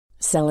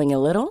Selling a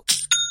little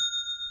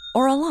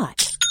or a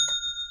lot?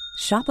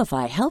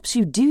 Shopify helps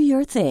you do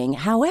your thing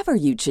however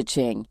you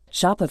cha-ching.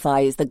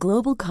 Shopify is the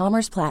global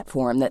commerce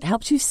platform that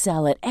helps you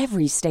sell at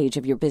every stage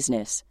of your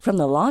business. From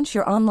the launch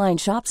your online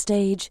shop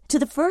stage to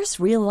the first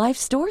real-life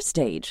store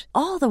stage,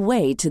 all the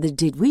way to the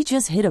did we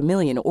just hit a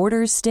million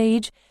orders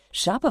stage.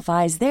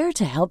 Shopify is there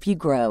to help you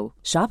grow.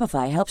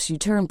 Shopify helps you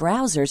turn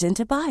browsers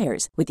into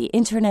buyers with the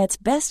internet's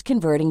best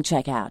converting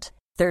checkout.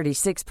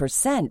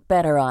 36%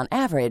 better on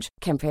average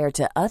compared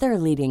to other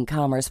leading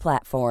commerce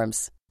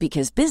platforms.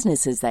 Because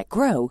businesses that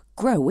grow,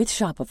 grow with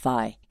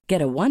Shopify.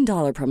 Get a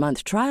 $1 per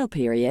month trial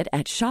period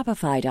at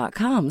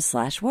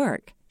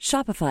shopify.com/work.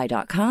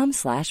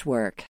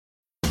 Shopify.com/work.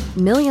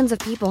 Millions of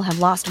people have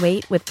lost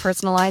weight with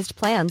personalized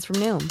plans from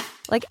Noom.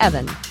 Like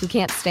Evan, who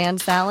can't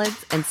stand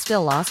salads and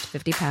still lost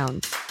 50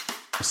 pounds.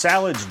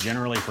 Salads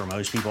generally for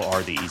most people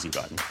are the easy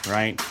button,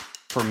 right?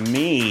 For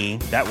me,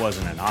 that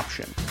wasn't an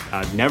option.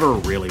 I never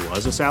really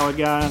was a salad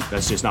guy.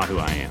 That's just not who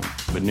I am.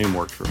 But Noom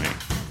worked for me.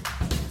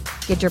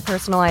 Get your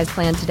personalized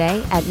plan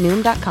today at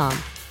Noom.com.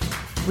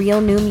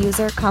 Real Noom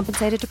user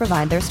compensated to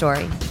provide their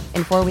story.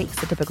 In 4 weeks,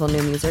 the typical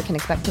Noom user can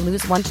expect to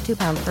lose 1 to 2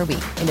 pounds per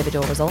week.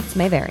 Individual results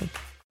may vary.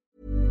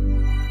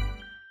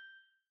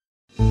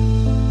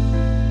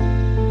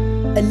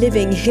 A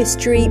Living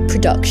History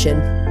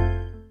production.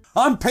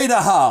 I'm Peter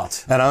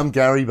Hart. And I'm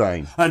Gary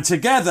Bain. And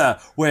together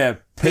we're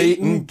Pete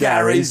and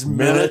Gary's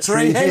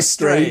Military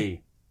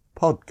History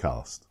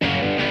Podcast.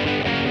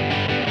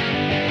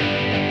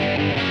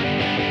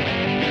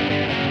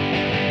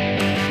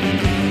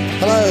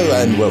 Hello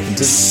and welcome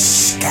to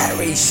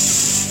Gary.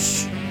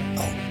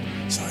 Oh,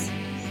 sorry.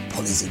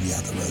 Polly's in the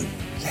other room.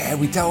 Yeah,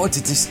 we don't want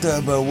to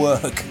disturb her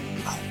work.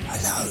 Oh,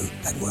 hello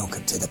and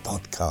welcome to the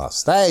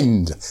podcast.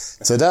 And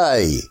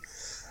today,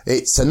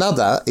 it's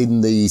another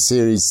in the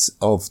series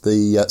of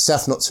the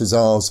South Notts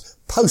Hussars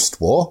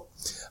post-war.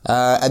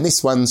 And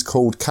this one's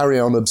called Carry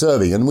On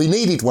Observing. And we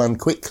needed one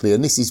quickly,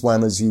 and this is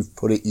one, as you've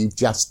put it, you've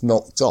just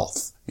knocked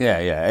off.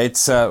 Yeah.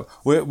 It's,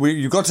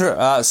 you've got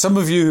to, some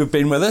of you who've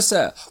been with us,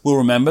 will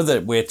remember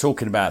that we're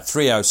talking about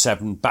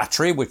 307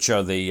 Battery, which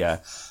are the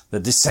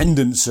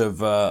descendants of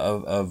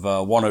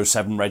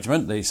 107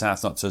 Regiment, the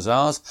South Notts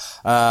Hussars.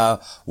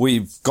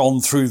 We've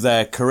gone through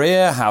their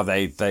career, how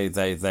they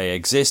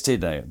existed.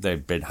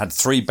 They've had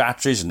 3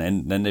 batteries,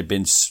 and then they've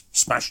been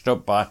smashed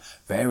up by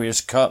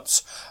various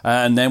cuts.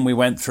 And then we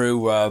went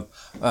through,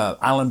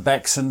 Alan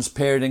Bexon's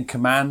period in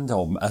command,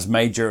 or as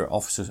Major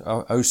Officer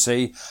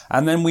OC.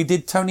 And then we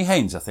did Tony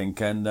Haynes, I think.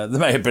 And, there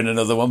may have been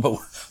another one, but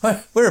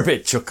we're a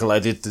bit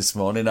chuckle-headed this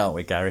morning, aren't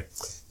we, Gary?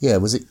 Yeah,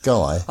 was it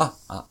Guy?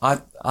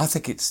 I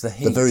think it's the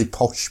heat. The very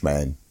posh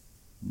man.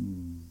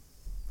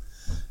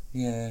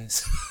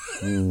 Yes.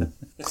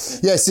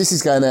 Yes, this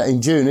is going out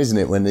in June, isn't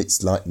it? When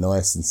it's like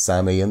nice and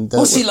sunny. And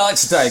what's it like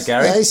today,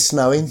 Gary? Yeah, it's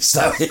snowing.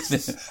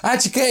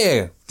 How'd you get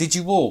here? Did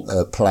you walk?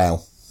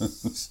 Plough.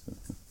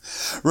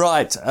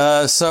 Right.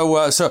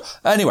 So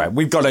anyway,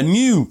 we've got a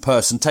new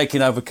person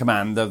taking over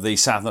command of the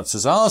South Notts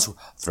Hussars,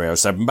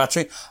 307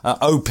 Battery,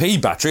 OP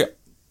Battery.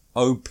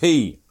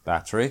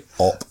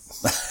 Op.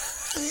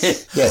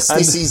 Yes,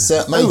 this is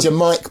Major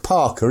Mike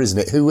Parker, isn't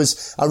it? Who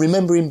was, I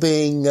remember him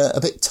being a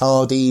bit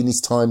tardy in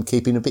his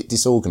timekeeping, a bit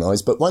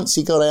disorganised, but once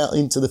he got out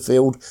into the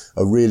field,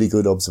 a really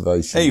good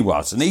observation. He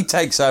was, and he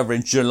takes over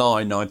in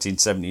July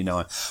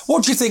 1979.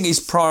 What do you think his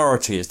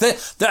priority is?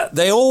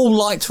 They all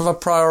like to have a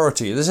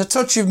priority. There's a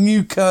touch of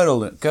new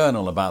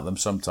colonel about them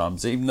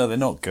sometimes, even though they're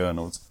not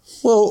colonels.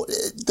 Well,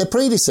 the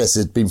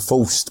predecessor had been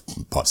forced,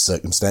 by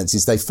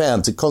circumstances they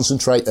found, to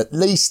concentrate at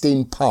least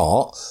in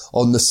part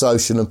on the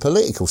social and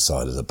political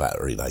side of the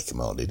battery they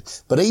commanded.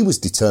 But he was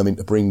determined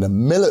to bring the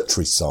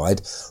military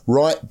side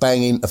right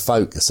bang into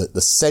focus at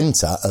the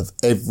centre of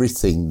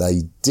everything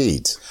they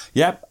did.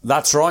 Yep,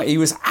 that's right. He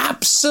was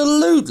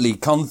absolutely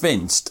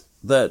convinced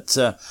that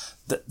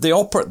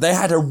they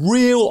had a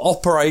real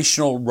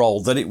operational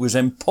role, that it was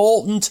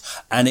important,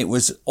 and it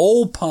was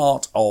all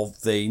part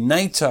of the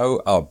NATO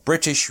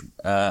British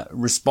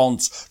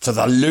response to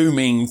the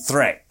looming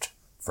threat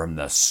from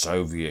the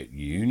Soviet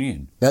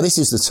Union. Now, this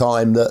is the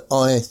time that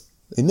I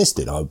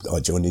enlisted. I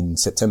joined in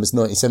September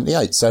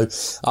 1978. So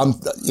I'm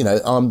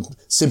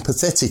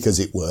sympathetic, as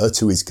it were,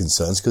 to his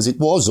concerns, because it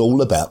was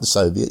all about the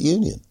Soviet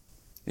Union.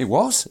 It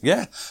was,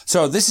 yeah.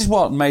 So this is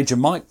what Major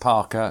Mike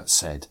Parker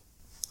said.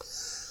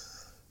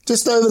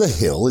 Just over the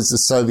hill is the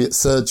Soviet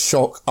Third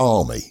Shock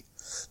Army.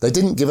 They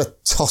didn't give a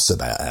toss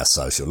about our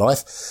social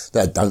life.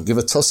 They don't give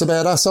a toss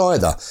about us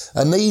either.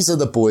 And these are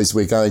the boys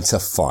we're going to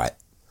fight.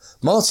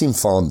 Martin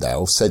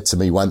Farndale said to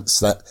me once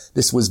that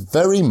this was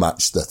very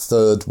much the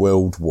Third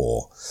World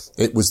War.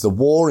 It was the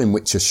war in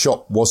which a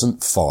shot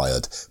wasn't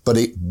fired, but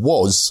it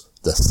was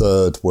the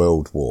Third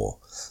World War.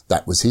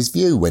 That was his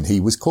view when he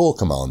was Corps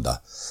Commander.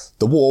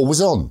 The war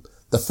was on.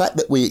 The fact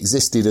that we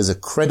existed as a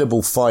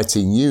credible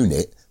fighting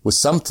unit was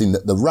something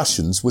that the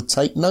Russians would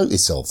take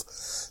notice of.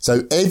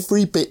 So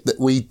every bit that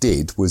we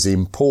did was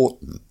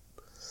important.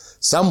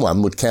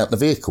 Someone would count the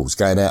vehicles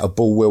going out of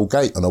Bulwell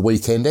Gate on a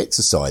weekend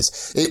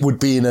exercise. It would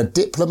be in a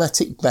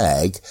diplomatic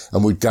bag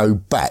and would go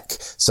back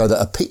so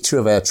that a picture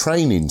of our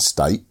training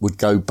state would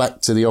go back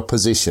to the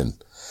opposition.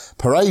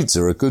 Parades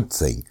are a good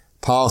thing.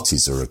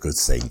 Parties are a good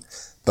thing.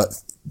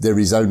 But there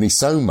is only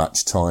so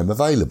much time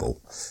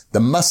available. The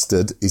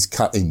mustard is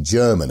cut in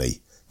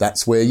Germany.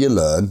 That's where you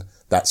learn.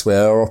 That's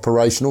where our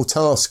operational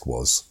task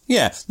was.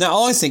 Yeah.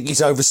 Now, I think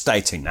he's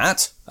overstating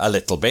that a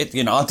little bit.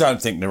 You know, I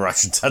don't think the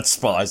Russians had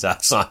spies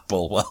outside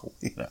Bulwell.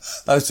 You know,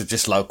 those were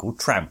just local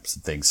tramps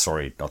and things.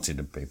 Sorry,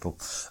 Nottingham people.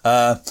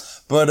 I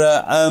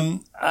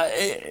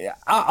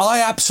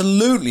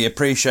absolutely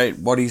appreciate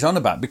what he's on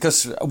about,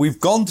 because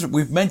we've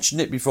mentioned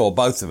it before,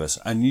 both of us,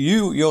 and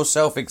you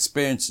yourself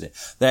experienced it.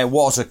 There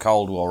was a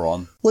Cold War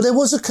on. Well, there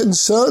was a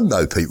concern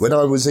though, Pete. When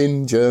I was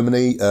in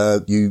Germany,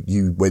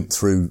 you went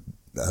through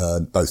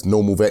both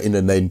normal vetting,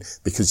 and then,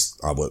 because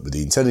I worked with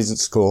the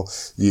intelligence corps,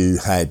 you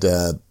had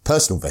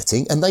personal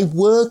vetting, and they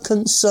were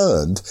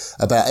concerned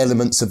about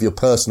elements of your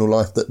personal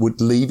life that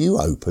would leave you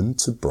open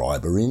to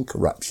bribery and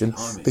corruption,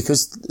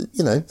 because,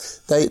 you know,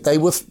 they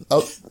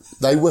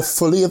were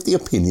fully of the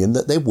opinion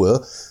that there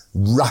were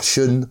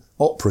Russian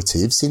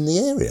operatives in the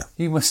area.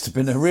 You must have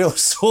been a real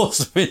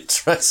source of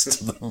interest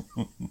to them.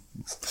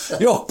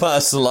 Your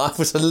personal life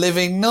was a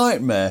living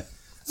nightmare.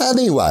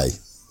 Anyway,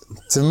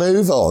 to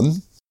move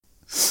on.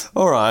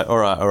 All right.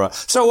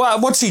 So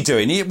what's he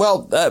doing? He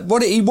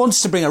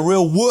wants to bring a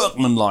real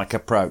workmanlike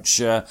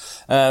approach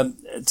and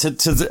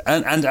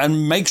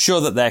make sure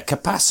that their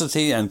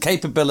capacity and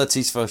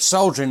capabilities for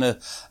soldiering in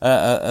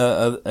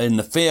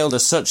the field are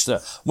such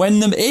that when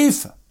the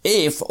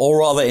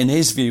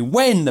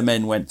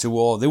men went to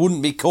war, they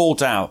wouldn't be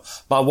caught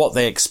out by what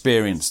they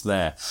experienced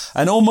there.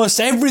 And almost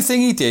everything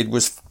he did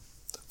was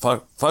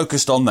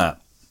focused on that,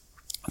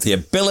 the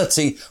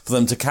ability for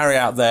them to carry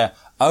out their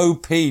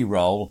OP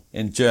role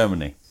in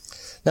Germany.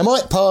 Now,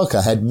 Mike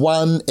Parker had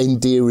one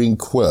endearing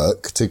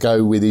quirk to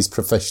go with his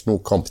professional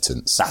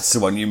competence. That's the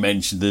one you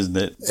mentioned, isn't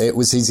it? It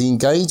was his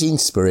engaging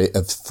spirit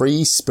of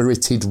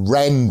free-spirited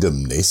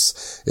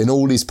randomness in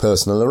all his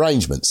personal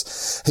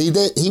arrangements. He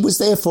was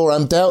therefore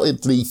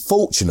undoubtedly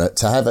fortunate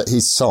to have at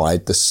his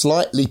side the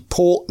slightly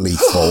portly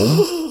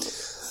form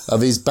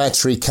of his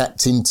battery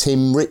captain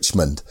Tim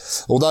Richmond.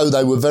 Although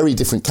they were very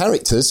different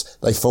characters,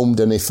 they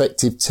formed an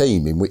effective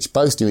team in which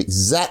both knew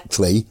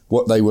exactly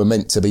what they were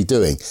meant to be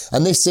doing.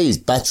 And this is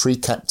battery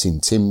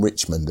captain Tim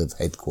Richmond of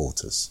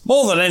headquarters.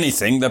 More than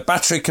anything, the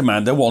battery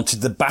commander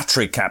wanted the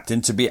battery captain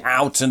to be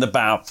out and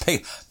about,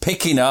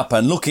 picking up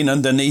and looking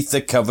underneath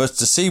the covers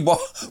to see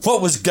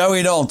what was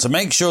going on, to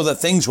make sure that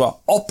things were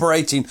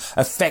operating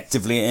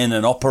effectively in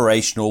an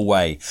operational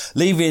way,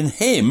 leaving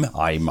him,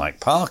 i.e. Mike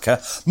Parker,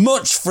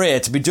 much freer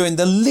to be doing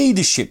the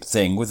leadership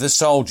thing with the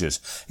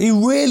soldiers. He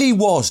really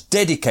was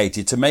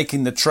dedicated to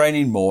making the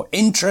training more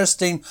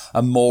interesting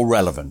and more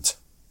relevant.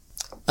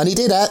 And he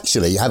did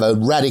actually have a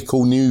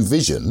radical new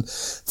vision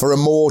for a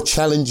more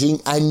challenging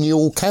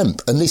annual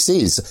camp. And this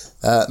is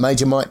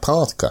Major Mike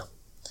Parker.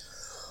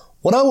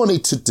 What I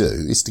wanted to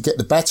do is to get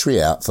the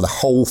battery out for the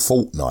whole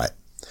fortnight.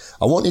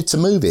 I wanted to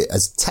move it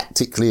as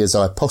tactically as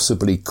I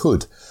possibly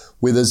could,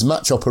 with as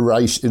much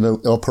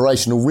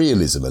operational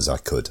realism as I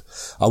could.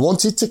 I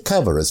wanted to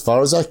cover, as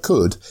far as I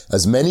could,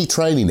 as many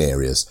training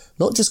areas,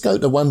 not just go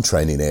to one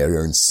training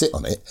area and sit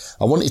on it.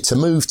 I wanted to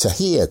move to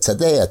here, to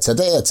there, to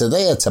there, to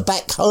there, to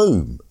back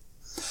home.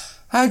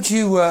 How do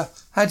you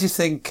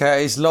think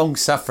his long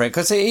suffering?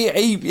 Because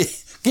he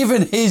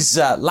given his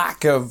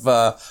lack of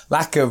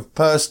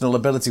personal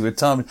ability with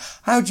time,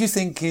 how do you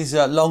think his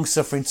long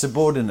suffering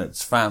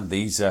subordinates found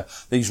these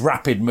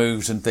rapid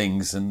moves and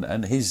things,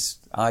 and his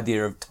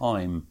idea of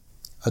time?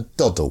 A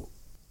doddle.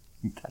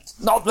 That's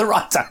not the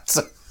right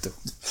answer.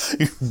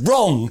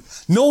 Wrong.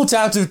 0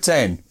 out of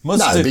 10.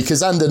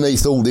 Because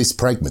underneath all this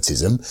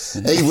pragmatism,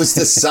 he was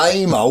the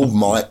same old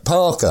Mike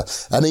Parker,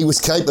 and he was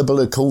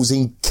capable of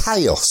causing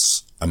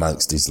chaos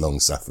amongst his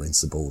long-suffering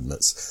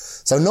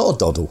subordinates. So not a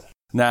doddle.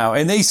 Now,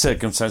 in these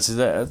circumstances,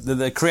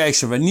 the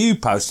creation of a new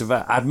post of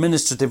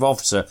administrative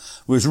officer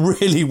was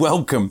really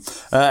welcome.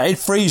 It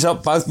frees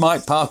up both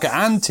Mike Parker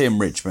and Tim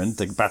Richmond,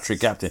 the battery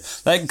captain.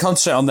 They can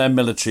concentrate on their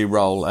military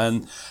role,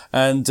 and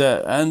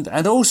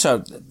also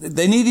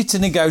they needed to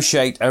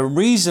negotiate a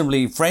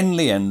reasonably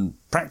friendly and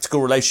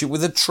practical relationship with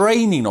the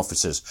training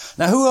officers.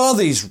 Now, who are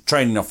these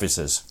training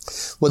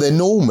officers? Well, they're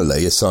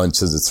normally assigned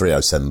to the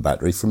 307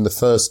 battery from the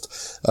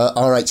 1st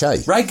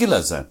RHA.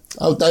 Regulars, then?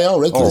 Oh, they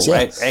are regulars,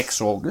 yeah.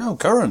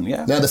 Current,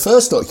 yeah. Now, the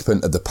first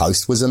occupant of the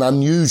post was an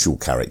unusual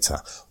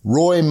character.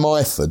 Roy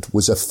Myford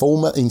was a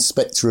former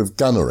inspector of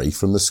gunnery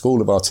from the School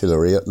of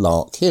Artillery at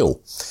Lark Hill,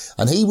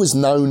 and he was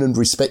known and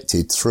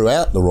respected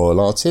throughout the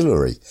Royal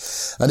Artillery.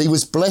 And he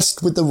was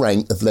blessed with the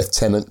rank of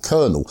Lieutenant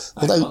Colonel,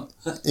 although,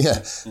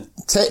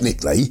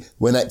 technically,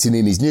 when acting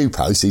in his new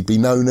post, he'd be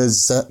known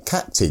as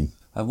Captain.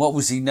 And what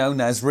was he known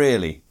as,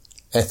 really?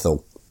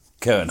 Ethel.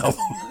 Colonel.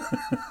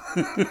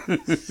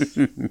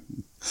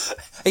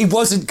 He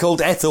wasn't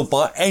called Ethel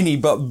by any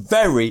but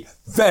very,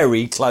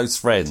 very close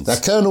friends. Now,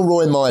 Colonel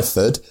Roy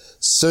Myford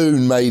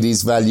soon made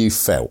his value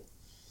felt.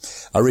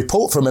 A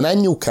report from an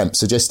annual camp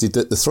suggested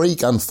that the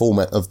 3-gun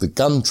format of the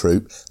gun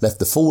troop left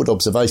the forward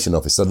observation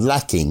officer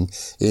lacking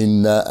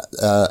in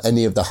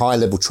any of the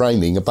high-level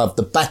training above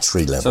the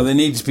battery level. So they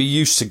need to be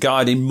used to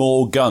guiding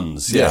more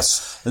guns.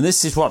 Yes. And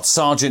this is what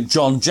Sergeant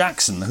John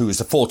Jackson, who was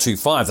the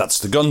 425, that's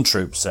the gun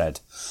troop, said.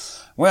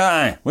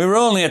 Well, we were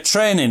only a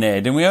training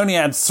aid and we only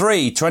had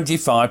 3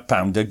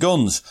 25-pounder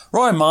guns.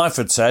 Roy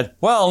Myford said,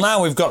 well,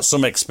 now we've got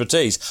some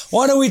expertise.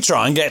 Why don't we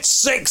try and get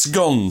 6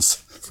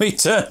 guns? We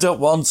turned up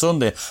one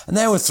Sunday and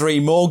there were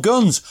 3 more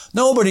guns.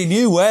 Nobody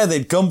knew where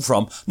they'd come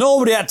from.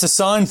 Nobody had to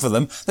sign for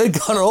them. They'd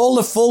got all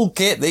the full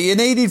kit that you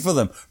needed for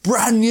them.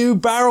 Brand new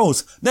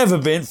barrels. Never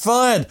been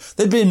fired.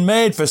 They'd been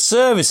made for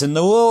service in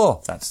the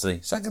war. That's the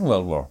Second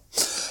World War.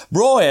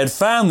 Roy had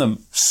found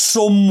them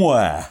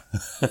somewhere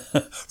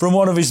from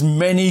one of his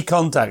many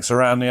contacts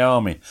around the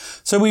army.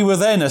 So we were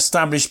then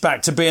established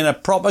back to being a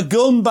proper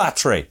gun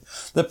battery.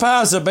 The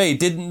powers that be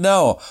didn't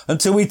know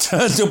until we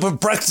turned up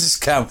at practice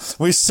camp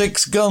with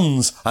 6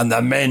 guns and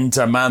the men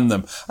to man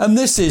them. And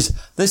this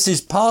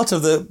is part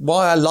of the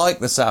why I like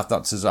the South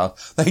Notts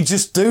Arts. They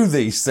just do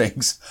these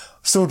things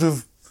sort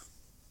of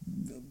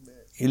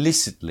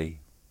illicitly.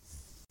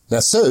 Now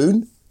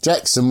soon,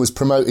 Jackson was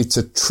promoted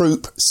to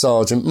Troop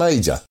Sergeant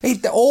Major.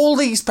 All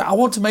these, I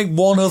want to make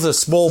one other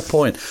small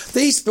point.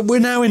 We're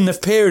now in the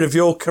period of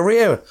your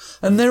career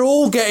and they're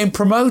all getting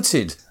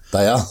promoted.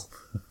 They are.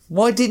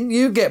 Why didn't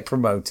you get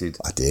promoted?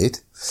 I did.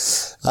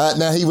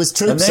 Now he was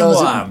Troop and then Sergeant...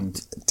 what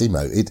happened?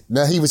 Demoted.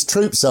 Now he was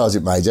Troop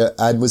Sergeant Major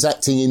and was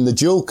acting in the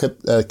dual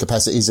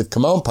capacities of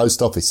Command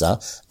Post Officer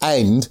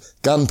and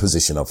Gun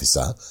Position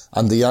Officer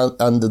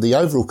under the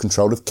overall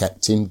control of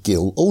Captain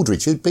Gil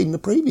Aldridge, who'd been the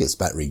previous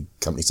Battery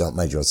Company Sergeant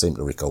Major, I seem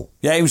to recall.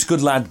 Yeah, he was a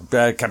good lad,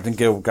 Captain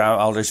Gil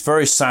Aldridge.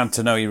 Very sad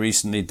to know he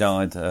recently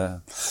died.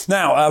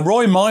 Now,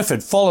 Roy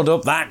Myford followed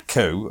up that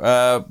coup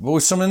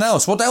with something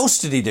else. What else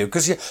did he do?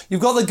 Because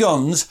you've got the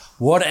guns.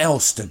 What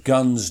else do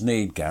guns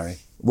need, Gary?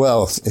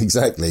 Well,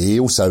 exactly. He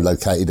also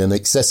located an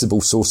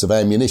accessible source of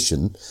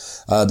ammunition.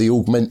 The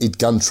augmented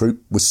gun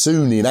troop was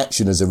soon in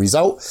action as a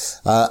result,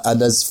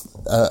 and as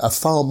a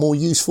far more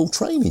useful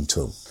training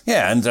tool.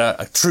 Yeah, and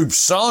a Troop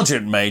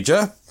Sergeant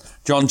Major,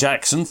 John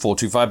Jackson,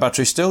 425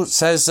 Battery still,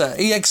 says,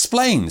 he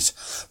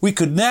explains, we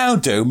could now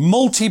do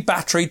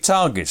multi-battery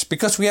targets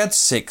because we had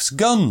 6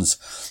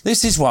 guns.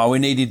 This is why we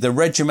needed the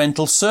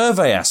regimental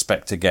survey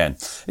aspect again.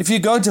 If you're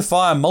going to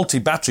fire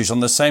multi-batteries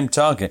on the same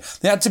target,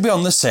 they had to be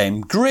on the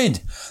same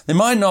grid. They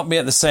might not be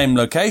at the same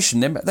location,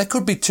 they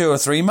could be 2 or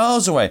 3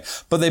 miles away,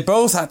 but they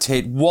both had to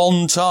hit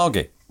one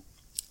target.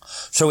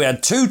 So we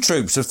had 2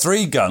 troops of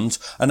 3 guns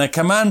and a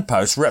command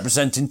post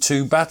representing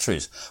 2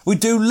 batteries. We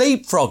do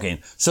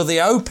leapfrogging so the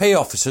OP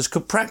officers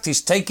could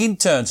practice taking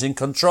turns in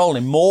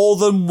controlling more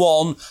than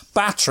one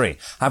battery,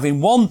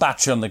 having one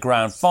battery on the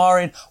ground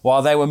firing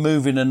while they were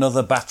moving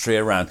another battery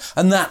around.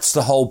 And that's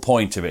the whole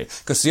point of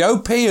it. Because the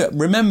OP,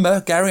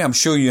 remember, Gary, I'm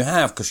sure you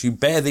have, because you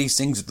bear these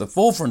things at the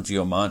forefront of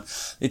your mind,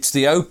 it's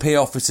the OP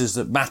officers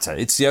that matter.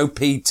 It's the OP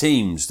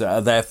teams that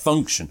are their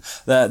function.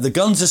 The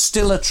guns are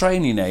still a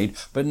training aid,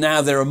 but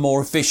now they're a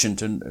more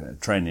efficient and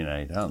training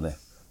aid, aren't they?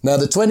 Now,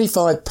 the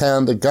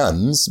 25-pounder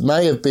guns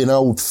may have been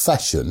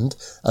old-fashioned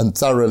and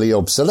thoroughly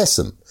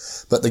obsolescent,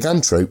 but the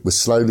gun troop was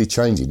slowly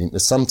changing into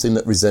something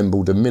that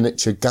resembled a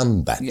miniature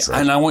gun battery. Yeah,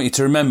 and I want you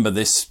to remember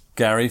this,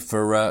 Gary,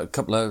 for a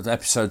couple of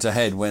episodes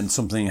ahead when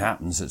something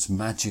happens that's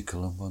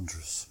magical and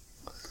wondrous.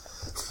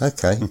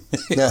 Okay.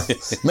 Now,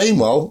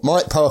 meanwhile,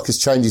 Mike Parker's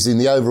changes in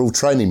the overall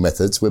training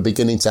methods were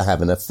beginning to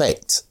have an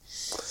effect.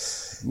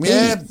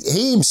 Yeah.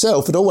 He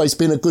himself had always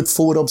been a good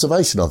forward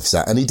observation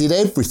officer, and he did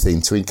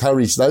everything to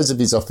encourage those of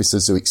his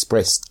officers who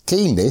expressed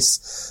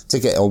keenness to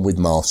get on with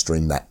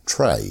mastering that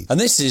trade. And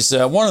this is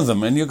one of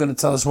them, and you're going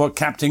to tell us what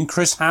Captain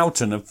Chris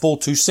Houghton of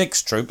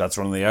 426 Troop, that's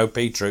one of the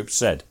OP troops,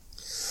 said.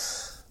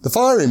 The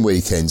firing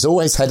weekends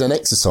always had an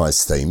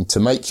exercise theme to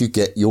make you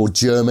get your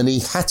Germany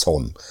hat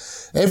on.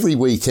 Every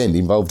weekend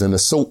involved an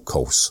assault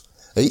course.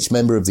 Each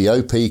member of the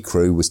OP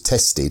crew was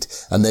tested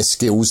and their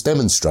skills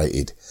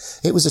demonstrated.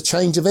 It was a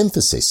change of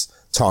emphasis.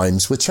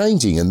 Times were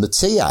changing and the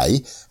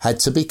TA had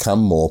to become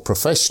more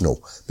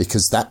professional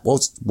because that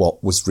was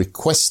what was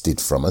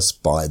requested from us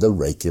by the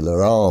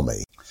regular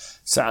army.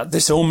 So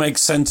this all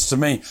makes sense to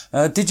me.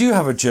 Did you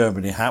have a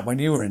Germany hat when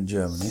you were in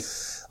Germany?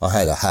 I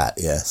had a hat,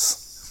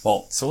 yes.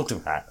 What sort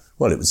of hat?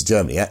 Well, it was a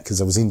Germany hat because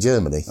I was in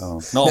Germany.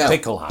 Oh, not a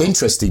pickle hat.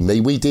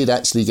 Interestingly, we did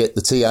actually get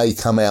the TA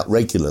come out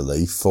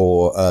regularly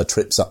for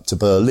trips up to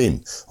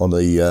Berlin on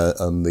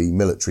the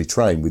military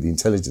train with the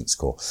Intelligence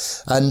Corps.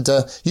 And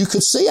you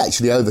could see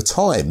actually over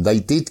time they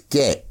did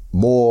get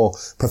more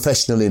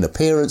professional in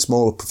appearance,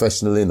 more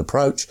professional in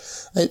approach.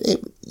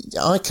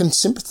 I can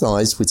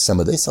sympathise with some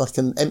of this. I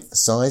can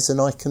emphasise and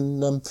I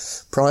can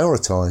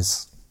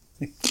prioritise.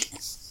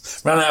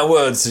 Ran out of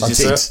words, did you,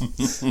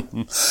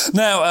 sir?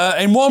 Now,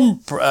 in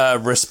one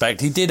respect,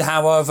 he did,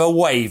 however,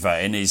 waver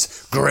in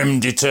his grim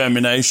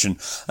determination.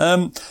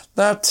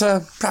 That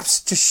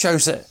perhaps just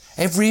shows that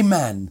every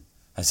man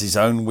as his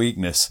own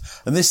weakness.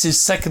 And this is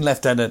Second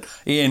Lieutenant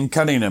Ian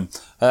Cunningham,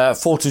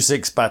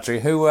 426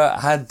 battery, who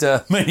had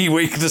many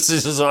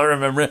weaknesses, as I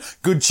remember it.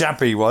 Good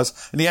chap he was.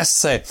 And he has to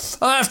say,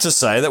 I have to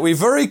say that we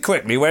very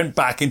quickly went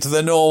back into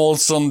the normal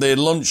Sunday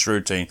lunch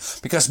routine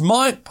because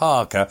Mike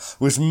Parker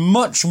was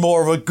much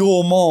more of a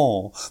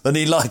gourmand than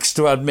he likes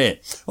to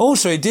admit.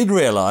 Also, he did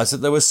realise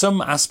that there were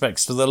some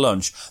aspects to the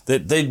lunch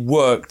that did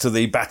work to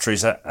the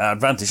battery's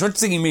advantage. What do you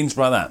think he means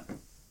by that?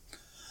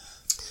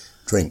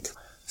 Drink.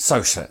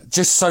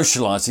 Just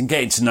socialising,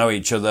 getting to know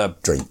each other.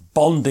 Drink.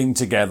 Bonding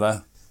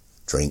together.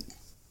 Drink.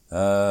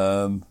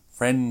 I've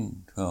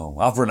run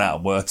out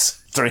of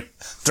words. Drink.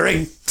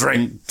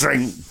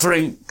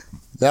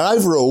 Now,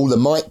 overall, the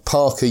Mike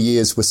Parker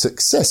years were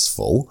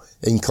successful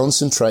in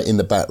concentrating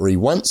the battery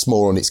once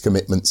more on its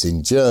commitments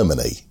in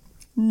Germany.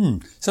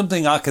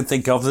 Something I can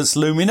think of that's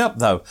looming up,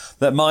 though,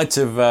 that might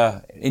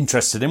have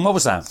interested him. What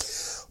was that?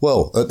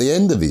 Well, at the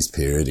end of his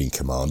period in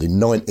command in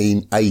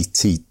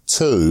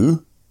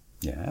 1982...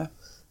 Yeah.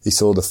 he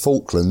saw the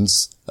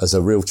Falklands as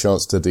a real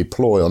chance to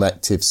deploy on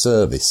active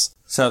service.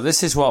 So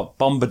this is what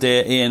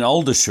Bombardier Ian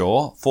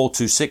Aldershaw,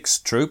 426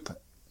 Troop,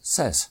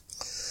 says.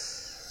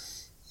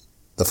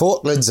 The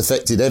Falklands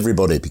affected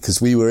everybody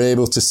because we were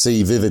able to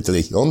see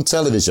vividly on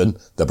television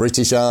the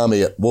British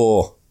Army at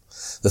war.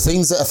 The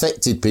things that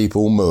affected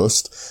people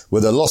most were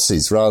the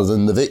losses rather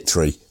than the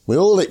victory. We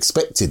all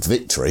expected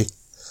victory.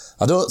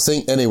 I don't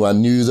think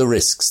anyone knew the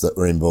risks that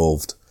were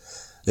involved.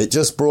 It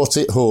just brought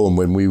it home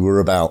when we were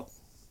about.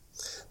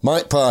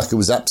 Mike Parker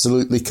was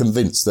absolutely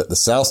convinced that the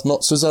South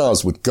Notts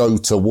Hussars would go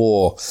to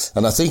war,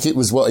 and I think it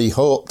was what he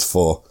hoped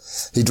for.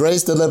 He'd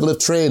raised the level of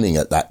training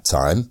at that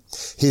time.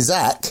 His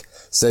AC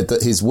said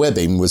that his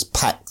webbing was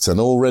packed and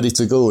all ready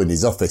to go in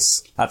his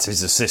office. That's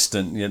his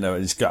assistant,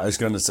 he's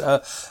going to say.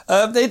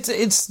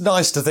 It's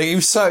nice to think. He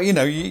was so,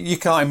 you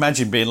can't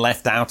imagine being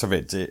left out of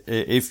it.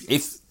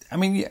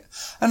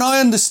 And I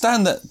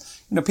understand that,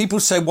 people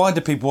say, why do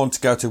people want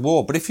to go to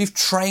war? But if you've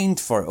trained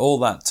for it all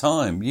that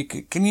time,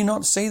 can you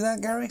not see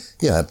that, Gary?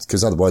 Yeah,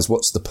 because otherwise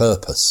what's the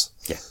purpose?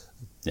 Yeah.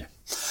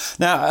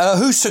 Now,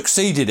 who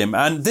succeeded him?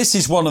 And this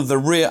is one of the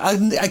real...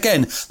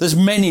 Again, there's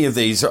many of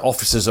these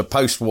officers are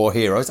post-war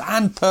heroes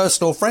and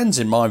personal friends,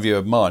 in my view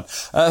of mine.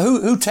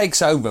 Who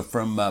takes over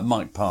from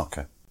Mike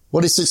Parker?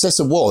 Well, his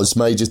successor was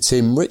Major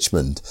Tim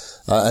Richmond,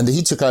 and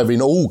he took over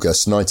in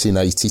August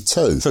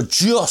 1982. So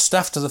just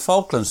after the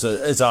Falklands,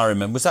 as I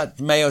remember. Was that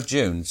May or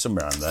June?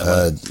 Somewhere around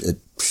there.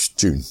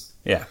 June.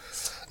 Yeah.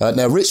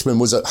 Now, Richmond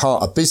was at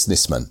heart a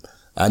businessman,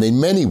 and in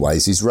many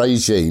ways his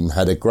regime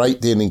had a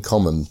great deal in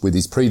common with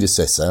his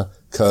predecessor,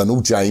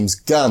 Colonel James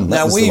Gunn.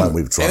 That was the one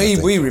we were trying to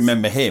think we of.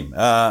 remember him.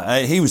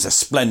 He was a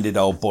splendid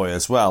old boy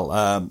as well.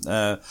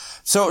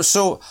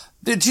 So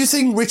do you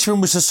think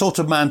Richmond was the sort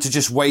of man to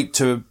just wait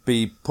to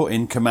be put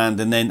in command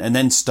and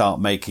then start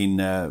making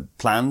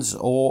plans,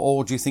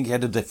 or do you think he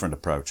had a different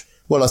approach?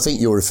 Well, I think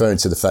you're referring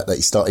to the fact that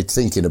he started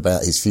thinking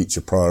about his future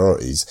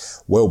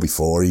priorities well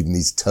before even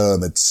his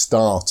term had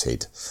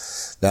started.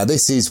 Now,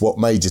 this is what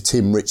Major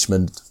Tim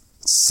Richmond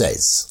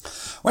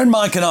says. When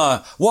Mike and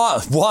I,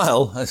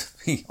 while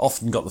he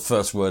often got the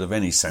first word of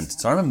any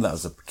sentence, I remember that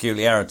was a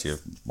peculiarity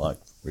of Mike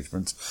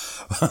Richmond's.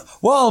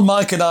 While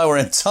Mike and I were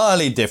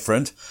entirely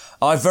different,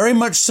 I very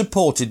much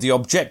supported the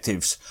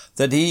objectives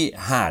that he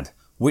had,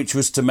 which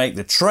was to make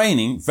the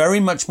training very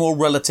much more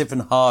relative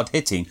and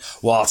hard-hitting,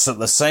 whilst at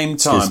the same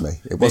time...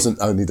 Excuse me, it wasn't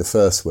only the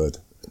first word.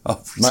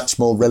 Oh, much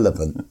more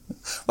relevant.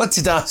 What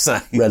did I say?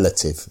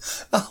 Relative.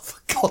 Oh, for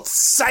God's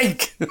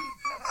sake!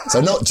 So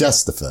not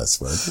just the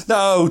first word.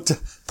 No,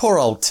 poor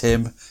old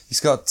Tim. He's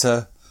got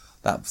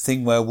that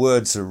thing where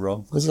words are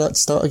wrong. Would you like to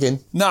start again?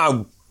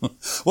 No.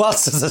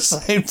 Whilst at the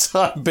same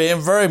time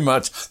being very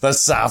much the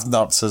South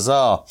Notts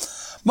Hussar.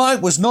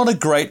 Mike was not a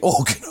great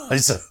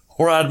organiser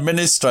or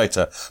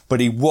administrator, but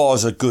he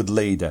was a good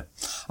leader.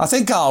 I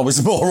think I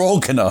was more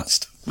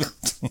organised.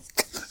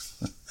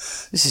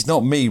 This is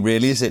not me,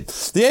 really, is it?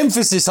 The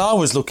emphasis I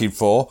was looking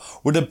for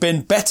would have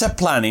been better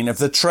planning of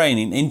the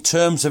training in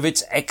terms of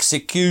its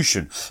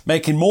execution,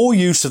 making more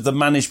use of the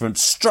management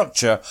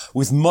structure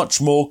with much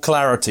more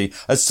clarity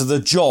as to the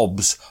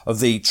jobs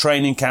of the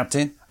training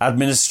captain,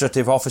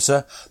 administrative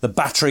officer, the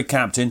battery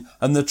captain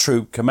and the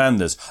troop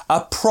commanders.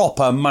 A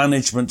proper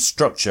management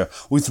structure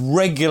with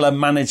regular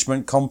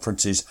management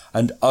conferences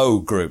and O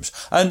groups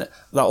and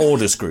the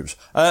orders groups.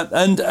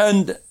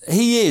 And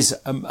he is...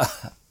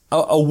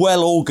 a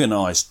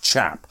well-organised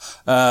chap.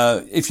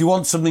 If you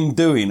want something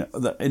doing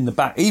in the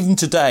back, even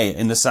today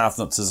in the South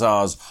Notts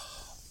Hussars,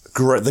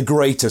 the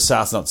greater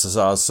South Notts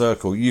Hussars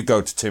circle, you go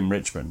to Tim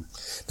Richmond.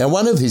 Now,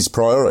 one of his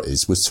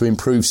priorities was to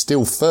improve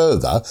still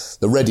further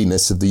the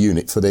readiness of the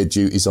unit for their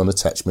duties on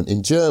attachment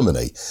in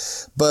Germany.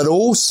 But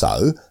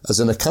also, as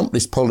an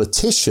accomplished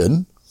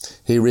politician,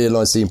 he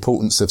realised the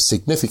importance of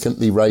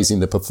significantly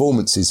raising the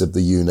performances of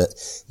the unit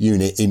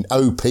in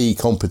OP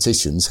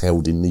competitions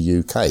held in the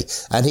UK.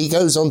 And he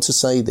goes on to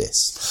say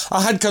this.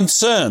 I had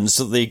concerns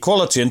that the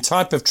quality and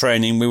type of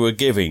training we were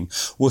giving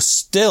was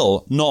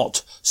still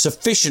not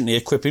sufficiently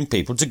equipping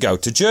people to go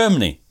to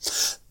Germany.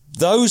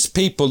 those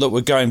people that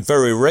were going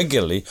very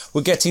regularly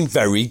were getting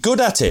very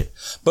good at it,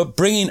 but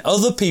bringing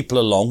other people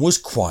along was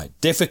quite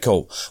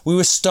difficult. We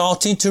were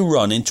starting to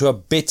run into a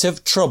bit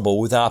of trouble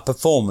with our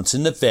performance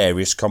in the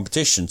various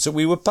competitions that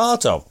we were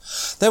part of.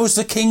 There was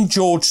the King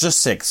George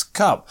VI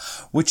Cup,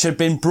 which had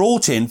been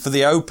brought in for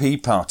the OP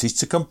parties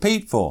to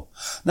compete for.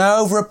 Now,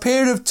 over a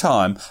period of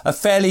time, a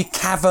fairly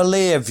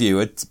cavalier view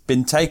had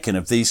been taken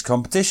of these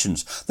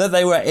competitions, that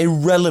they were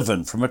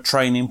irrelevant from a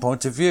training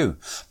point of view.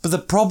 But the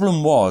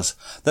problem was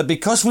that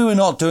because we were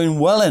not doing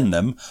well in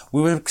them,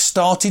 we were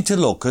starting to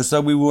look as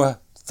though we were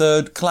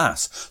third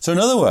class. So in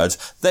other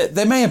words,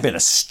 they may have been a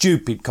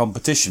stupid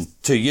competition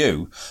to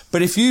you,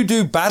 but if you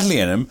do badly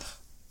in them,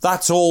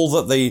 that's all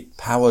that the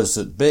powers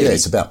that be. Yeah,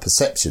 it's about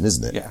perception,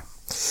 isn't it? Yeah.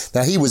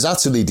 Now, he was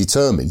utterly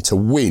determined to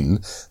win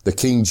the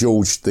King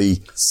George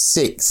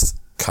VI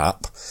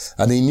Cup,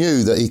 and he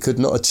knew that he could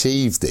not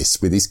achieve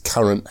this with his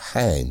current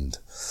hand.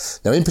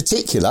 Now, in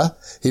particular,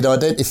 he'd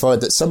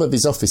identified that some of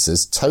his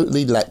officers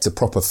totally lacked a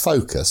proper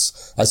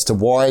focus as to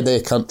why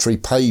their country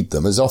paid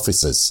them as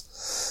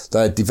officers.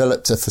 They had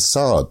developed a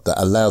facade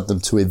that allowed them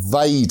to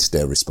evade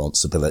their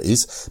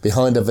responsibilities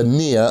behind a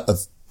veneer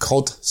of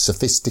cod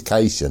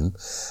sophistication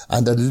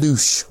and a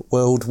louche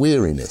world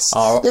weariness.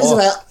 There's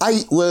about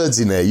 8 words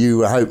in there you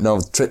were hoping I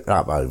would trip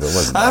up over,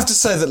 wasn't there? I have to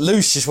say that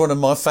louche is one of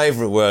my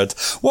favourite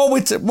words. What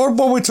we're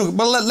talking...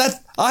 Well,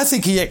 I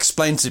think he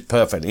explains it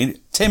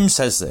perfectly. Tim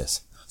says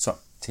this. Sorry,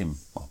 Tim,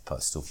 my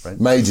personal friend.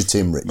 Major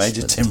Tim Richmond.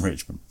 Major Tim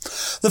Richmond.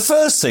 The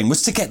first thing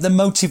was to get the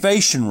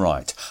motivation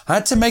right. I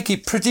had to make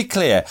it pretty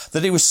clear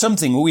that it was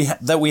something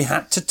that we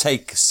had to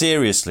take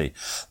seriously.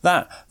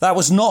 That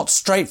was not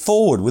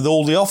straightforward with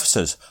all the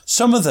officers.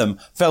 Some of them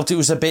felt it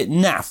was a bit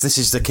naff. This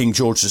is the King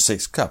George VI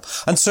Cup.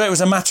 And so it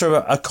was a matter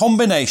of a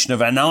combination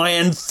of an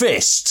iron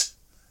fist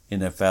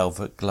in a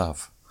velvet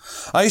glove.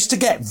 I used to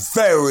get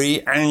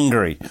very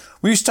angry.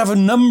 We used to have a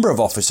number of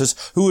officers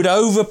who would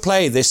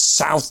overplay this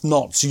South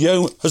Notts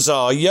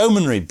Hussar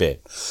yeomanry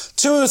bit.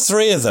 2 or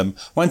 3 of them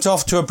went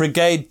off to a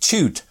brigade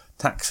toot.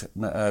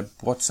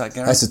 What's that,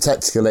 Gary? That's a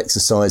tactical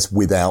exercise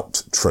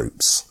without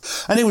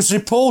troops. And it was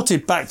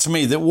reported back to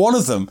me that one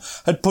of them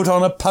had put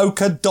on a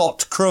polka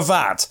dot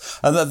cravat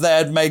and that they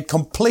had made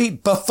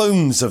complete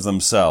buffoons of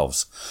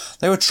themselves.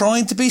 They were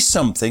trying to be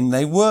something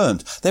they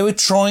weren't. They were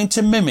trying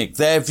to mimic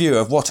their view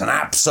of what an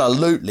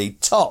absolutely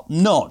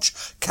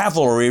top-notch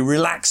cavalry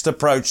relaxed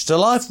approach to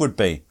life would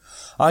be.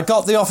 I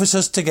got the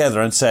officers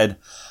together and said,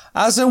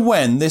 as and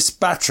when this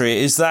battery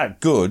is that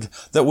good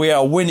that we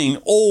are winning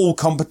all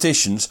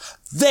competitions,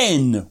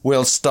 then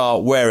we'll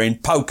start wearing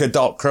polka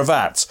dot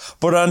cravats.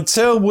 But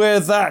until we're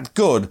that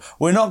good,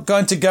 we're not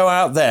going to go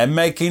out there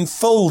making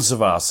fools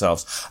of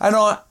ourselves. And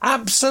I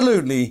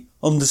absolutely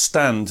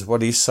understand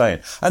what he's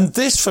saying. And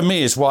this, for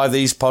me, is why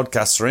these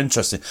podcasts are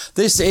interesting.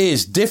 This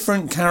is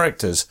different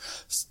characters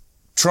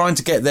trying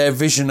to get their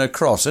vision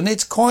across. And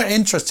it's quite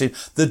interesting,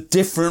 the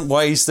different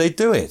ways they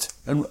do it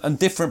and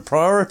different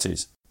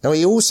priorities. Now,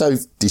 he also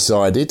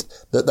decided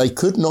that they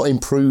could not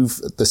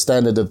improve the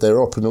standard of their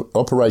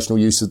operational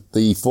use of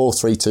the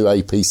 432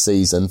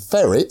 APCs and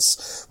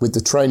ferrets with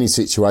the training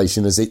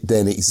situation as it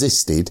then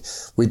existed,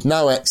 with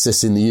no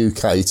access in the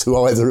UK to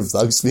either of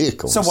those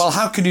vehicles. So, well,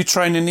 how can you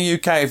train in the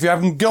UK if you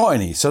haven't got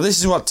any? So this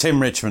is what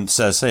Tim Richmond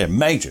says here,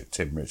 Major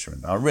Tim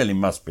Richmond. I really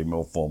must be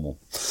more formal.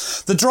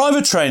 The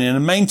driver training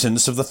and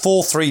maintenance of the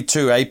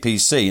 432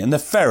 APC and the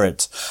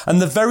ferret and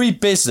the very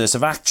business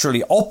of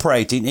actually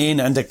operating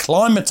in and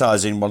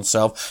acclimatising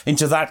oneself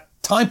into that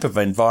type of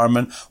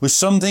environment was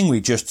something we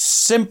just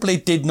simply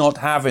did not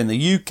have in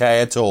the UK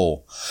at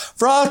all.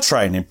 For our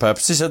training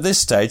purposes at this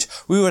stage,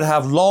 we would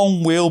have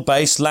long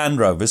wheelbase Land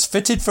Rovers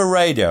fitted for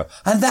radio,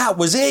 and that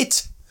was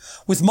it.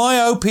 With my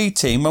OP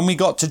team, when we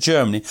got to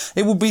Germany,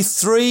 it would be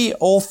 3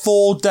 or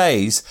 4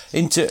 days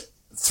into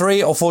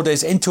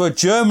a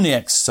Germany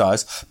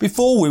exercise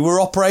before we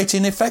were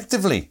operating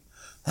effectively.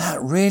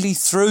 That really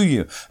threw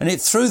you, and it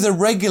threw the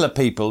regular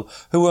people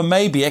who were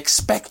maybe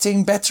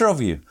expecting better of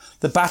you.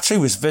 The battery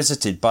was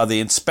visited by the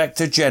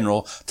Inspector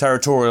General,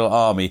 Territorial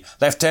Army,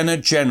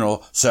 Lieutenant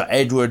General Sir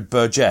Edward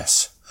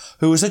Burgess,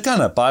 who was a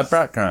gunner by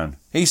background.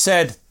 He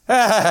said,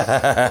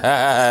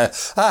 I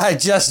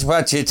just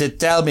want you to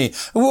tell me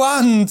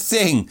one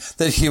thing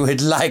that you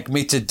would like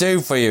me to do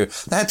for you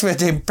that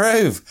would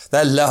improve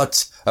the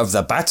lot of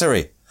the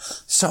battery.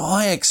 So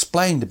I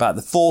explained about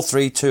the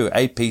 432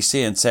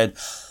 APC and said,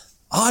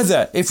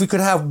 either if we could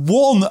have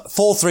one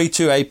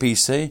 432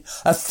 APC,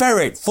 a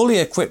ferret fully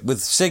equipped with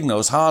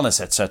signals,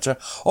 harness, etc.,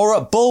 or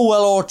at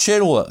Bulwell or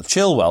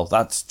Chilwell,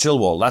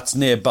 that's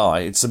nearby,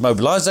 it's a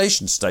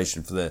mobilisation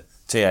station for the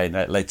TA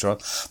later on,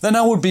 then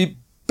I would be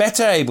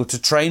better able to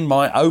train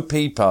my OP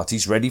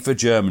parties ready for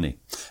Germany.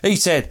 He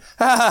said,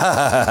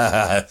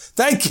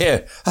 thank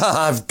you,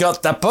 I've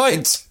got the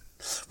point.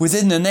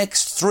 Within the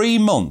next 3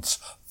 months,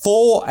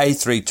 4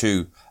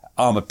 A32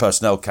 armoured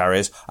personnel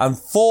carriers and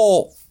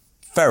 4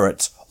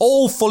 ferrets,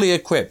 all fully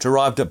equipped,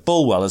 arrived at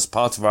Bulwell as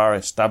part of our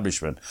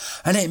establishment.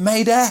 And it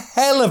made a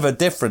hell of a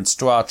difference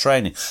to our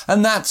training.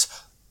 And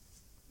that's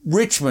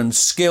Richmond's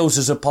skills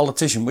as a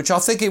politician, which I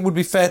think it would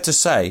be fair to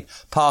say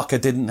Parker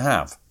didn't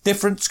have.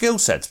 Different skill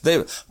sets.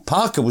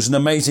 Parker was an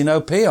amazing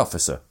OP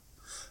officer.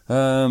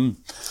 Now,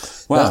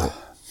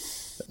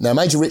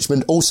 Major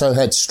Richmond also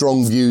had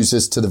strong views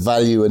as to the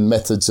value and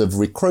methods of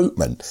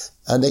recruitment.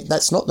 And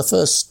that's not the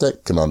first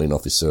commanding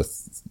officer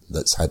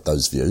that's had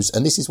those views.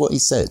 And this is what he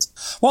said.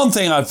 One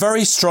thing I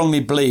very strongly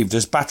believed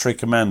as battery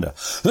commander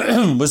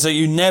was that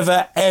you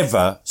never,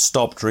 ever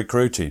stopped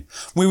recruiting.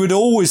 We would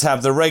always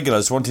have the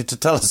regulars wanting to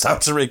tell us how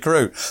to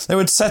recruit. They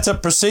would set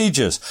up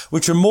procedures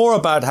which were more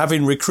about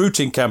having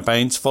recruiting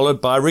campaigns followed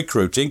by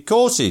recruiting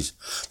courses.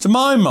 To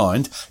my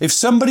mind, if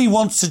somebody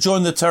wants to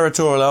join the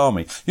Territorial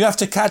Army, you have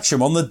to catch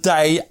them on the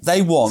day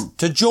they want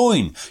to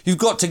join. You've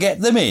got to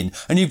get them in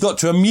and you've got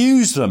to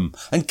amuse them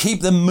and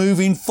keep them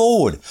moving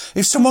forward.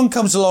 If someone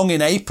comes along in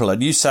April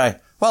and you say,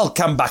 well,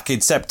 come back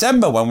in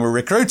September when we're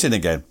recruiting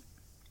again,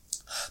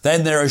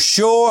 then they're as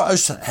sure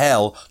as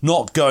hell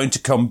not going to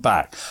come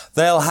back.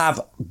 They'll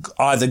have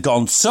either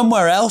gone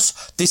somewhere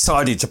else,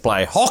 decided to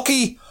play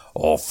hockey,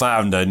 or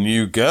found a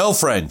new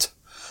girlfriend.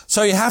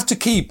 So you have to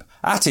keep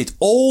at it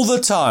all the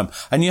time,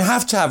 and you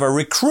have to have a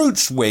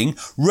recruits wing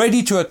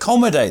ready to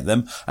accommodate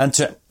them and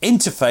to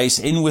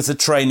interface in with the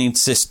training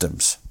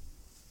systems.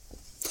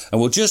 And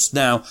we'll just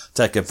now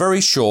take a very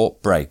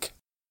short break.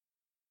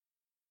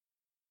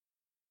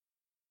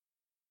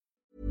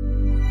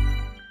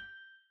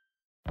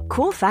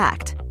 Cool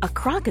fact, a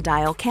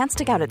crocodile can't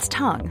stick out its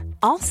tongue.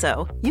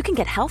 Also, you can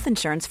get health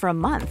insurance for a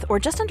month or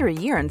just under a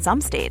year in some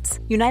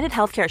states. United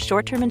Healthcare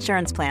short-term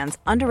insurance plans,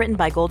 underwritten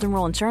by Golden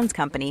Rule Insurance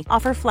Company,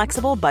 offer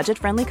flexible,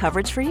 budget-friendly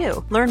coverage for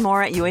you. Learn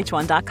more at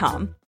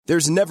uh1.com.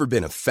 There's never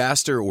been a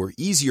faster or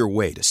easier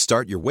way to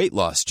start your weight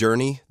loss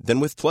journey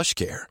than with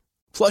PlushCare.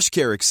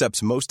 PlushCare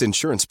accepts most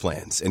insurance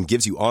plans and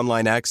gives you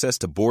online access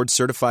to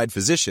board-certified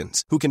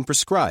physicians who can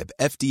prescribe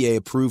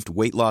FDA-approved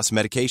weight loss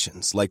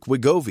medications like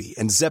Wegovy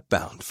and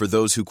Zepbound for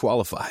those who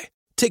qualify.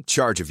 Take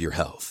charge of your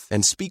health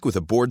and speak with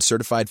a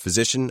board-certified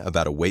physician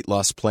about a weight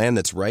loss plan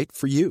that's right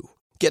for you.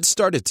 Get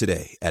started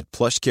today at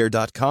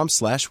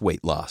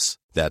plushcare.com/weight loss.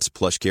 That's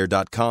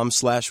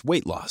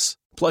plushcare.com/weight loss.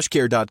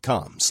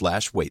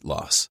 plushcare.com/weight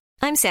loss.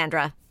 I'm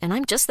Sandra, and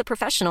I'm just the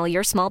professional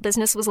your small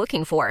business was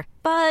looking for.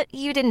 But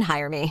you didn't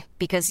hire me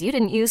because you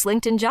didn't use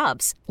LinkedIn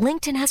Jobs.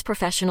 LinkedIn has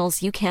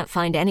professionals you can't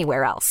find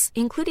anywhere else,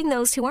 including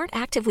those who aren't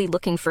actively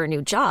looking for a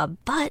new job,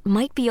 but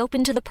might be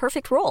open to the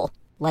perfect role,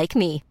 like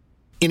me.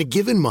 In a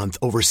given month,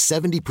 over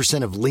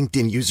 70% of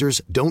LinkedIn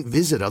users don't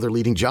visit other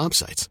leading job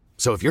sites.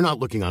 So if you're not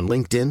looking on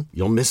LinkedIn,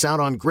 you'll miss out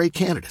on great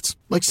candidates,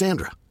 like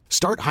Sandra.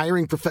 Start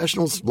hiring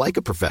professionals like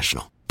a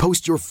professional.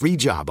 Post your free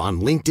job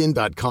on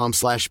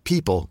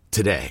linkedin.com/people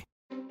today.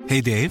 Hey,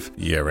 Dave.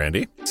 Yeah,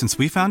 Randy. Since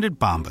we founded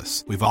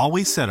Bombas, we've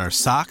always said our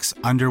socks,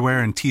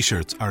 underwear, and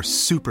T-shirts are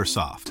super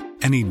soft.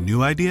 Any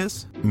new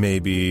ideas?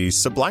 Maybe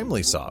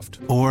sublimely soft.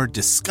 Or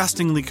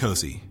disgustingly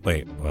cozy.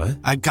 Wait, what?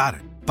 I got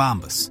it.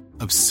 Bombas.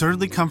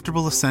 Absurdly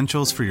comfortable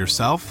essentials for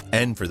yourself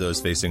and for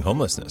those facing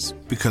homelessness.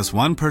 Because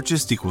one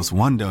purchased equals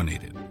one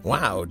donated.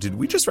 Wow, did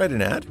we just write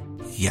an ad?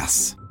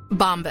 Yes.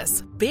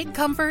 Bombas. Big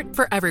comfort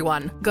for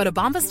everyone. Go to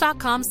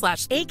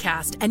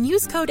bombas.com/ACAST and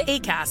use code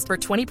ACAST for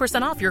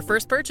 20% off your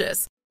first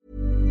purchase.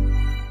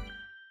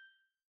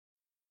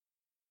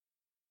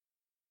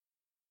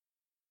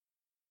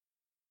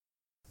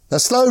 Now,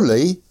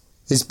 slowly,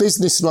 his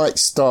business-like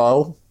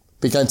style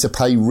began to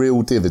pay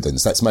real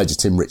dividends. That's Major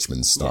Tim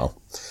Richmond's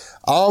style. Yeah.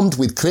 Armed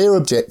with clear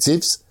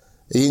objectives,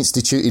 he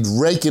instituted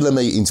regular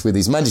meetings with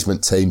his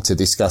management team to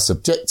discuss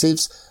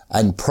objectives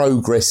and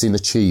progress in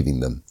achieving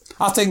them.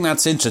 I think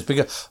that's interesting,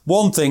 because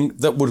one thing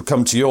that would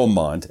come to your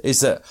mind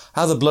is that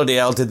how the bloody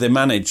hell did they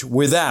manage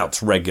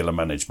without regular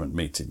management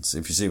meetings,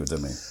 if you see what I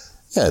mean?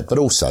 Yeah, but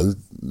also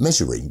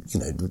measuring,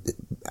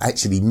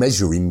 actually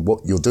measuring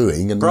what you're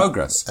doing and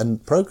progress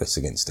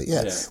against it.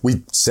 Yeah.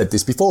 We said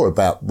this before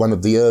about one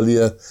of the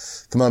earlier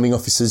commanding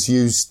officers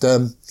used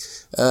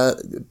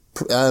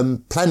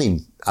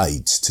planning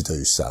aids to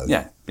do so.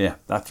 Yeah,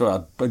 that's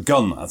right. A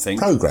gun, I think.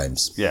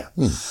 Programs. Yeah.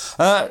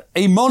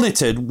 He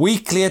monitored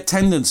weekly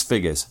attendance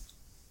figures.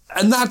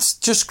 And that's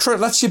just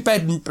that's your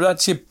bed and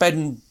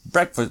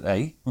breakfast,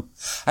 eh?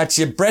 That's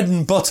your bread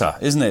and butter,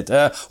 isn't it?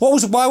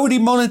 Why would he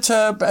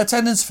monitor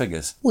attendance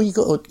figures? Well, you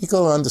got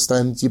to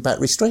understand your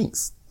battery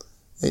strength.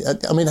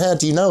 I mean, how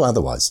do you know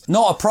otherwise?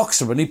 Not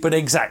approximately, but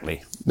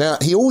exactly. Now,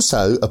 he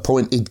also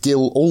appointed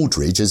Gil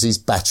Aldridge as his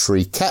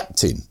battery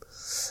captain.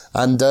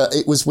 And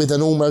it was with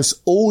an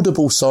almost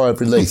audible sigh of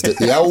relief that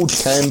the old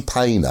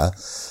campaigner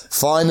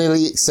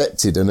finally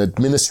accepted an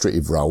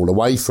administrative role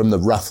away from the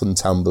rough and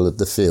tumble of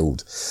the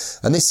field.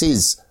 And this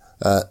is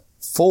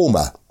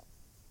former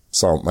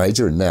Sergeant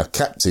Major and now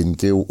Captain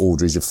Gil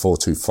Aldridge of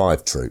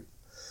 425 Troop.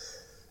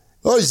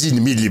 I was in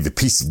the middle of a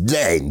piece of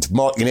land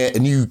marking out a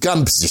new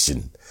gun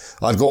position.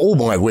 I'd got all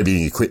my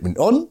webbing equipment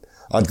on.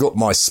 I'd got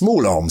my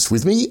small arms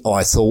with me.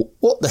 I thought,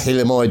 what the hell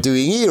am I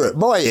doing here at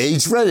my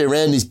age running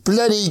around this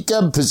bloody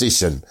gun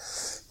position?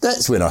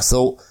 That's when I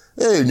thought,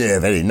 oh no,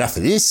 I've had enough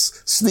of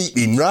this.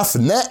 Sleeping rough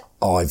and that.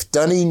 I've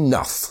done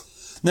enough.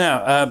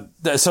 Now,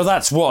 So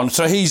that's one.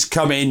 So he's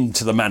come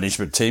into the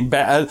management team.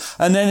 And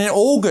then in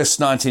August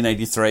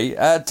 1983,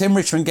 Tim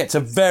Richmond gets a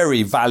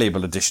very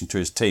valuable addition to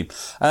his team.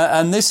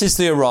 And this is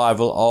the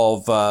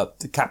arrival of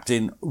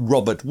Captain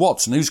Robert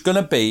Watson, who's going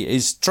to be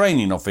his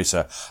training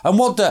officer. And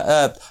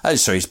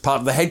so he's part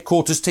of the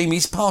headquarters team.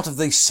 He's part of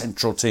the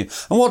central team.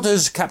 And what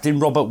does Captain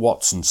Robert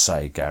Watson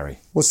say, Gary?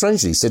 Well,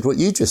 strangely, he said what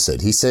you just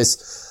said. He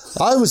says,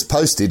 I was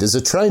posted as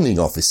a training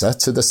officer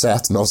to the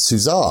South Notts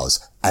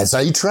Hussars. As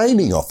a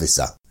training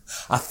officer.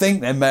 I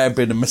think there may have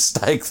been a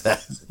mistake there.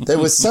 There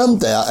was some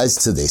doubt as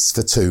to this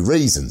for two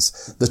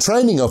reasons. The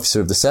training officer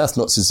of the South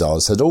Notts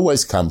Hussars had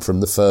always come from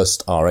the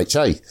 1st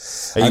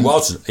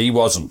RHA. He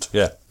wasn't,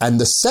 yeah.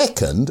 And the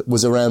second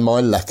was around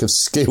my lack of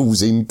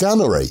skills in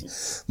gunnery.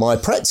 My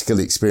practical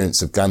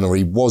experience of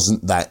gunnery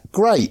wasn't that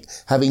great,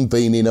 having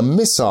been in a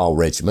missile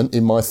regiment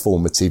in my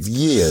formative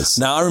years.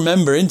 Now, I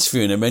remember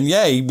interviewing him, and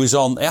yeah, he was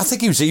on, I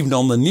think he was even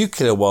on the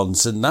nuclear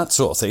ones and that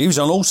sort of thing. He was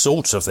on all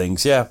sorts of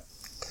things, yeah.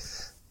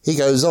 He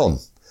goes on.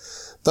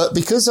 But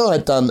because I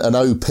had done an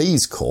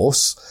OPs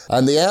course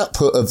and the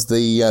output of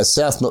the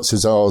South Notts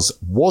Hussars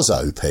was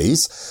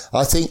OPs,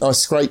 I think I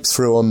scraped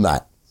through on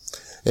that.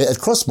 It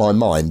had crossed my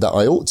mind that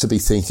I ought to be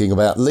thinking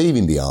about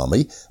leaving the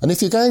army, and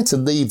if you're going to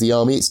leave the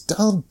army, it's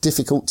darn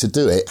difficult to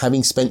do it,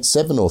 having spent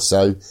 7 or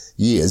so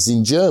years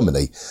in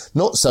Germany.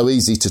 Not so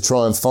easy to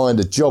try and find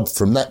a job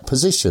from that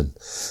position.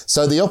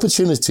 So the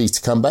opportunity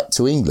to come back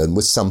to England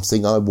was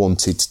something I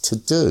wanted to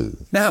do.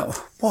 Now,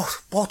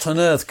 what on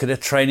earth could a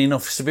training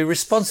officer be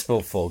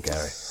responsible for,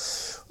 Gary?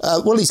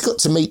 Well, he's got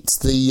to meet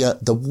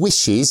the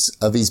wishes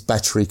of his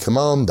battery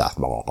commander.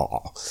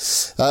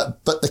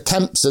 But the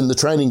camps and the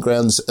training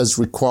grounds as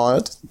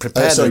required. Book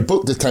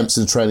the camps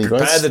and the training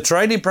grounds. Prepare the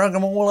training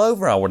programme all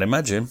over, I would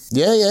imagine.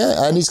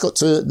 Yeah, and he's got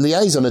to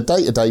liaise on a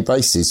day-to-day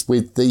basis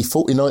with the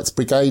 49th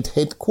Brigade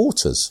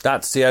headquarters.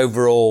 That's the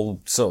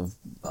overall sort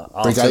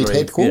of brigade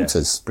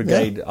headquarters.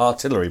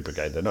 Artillery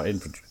brigade, they're not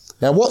infantry.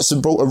 Now, Watson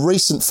brought a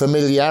recent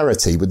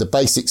familiarity with the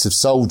basics of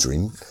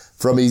soldiering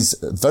from his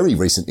very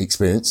recent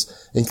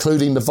experience,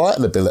 including the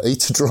vital ability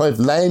to drive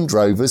Land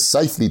Rovers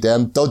safely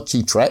down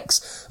dodgy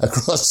tracks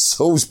across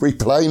Salisbury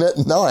Plain at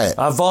night.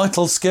 A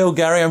vital skill,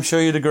 Gary, I'm sure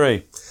you'd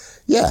agree.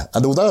 Yeah,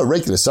 and although a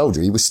regular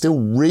soldier, he was still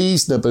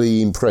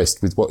reasonably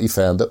impressed with what he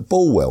found at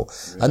Bulwell.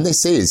 Really? And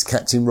this is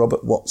Captain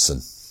Robert Watson.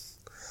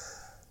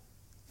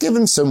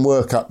 Given some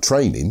work-up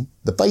training,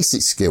 the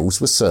basic skills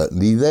were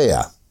certainly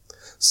there.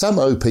 Some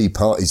OP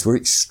parties were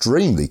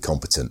extremely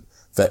competent,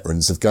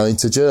 veterans of going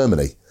to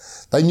Germany.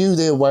 They knew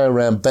their way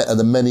around better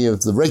than many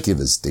of the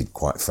regulars did,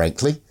 quite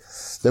frankly.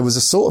 There was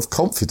a sort of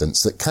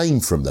confidence that came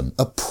from them,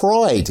 a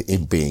pride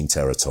in being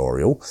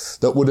territorial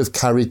that would have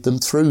carried them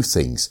through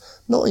things,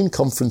 not in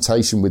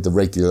confrontation with the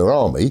regular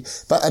army,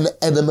 but an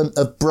element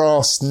of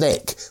brass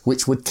neck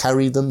which would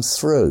carry them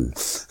through.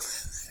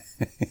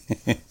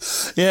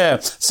 Yeah,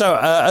 so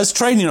as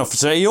training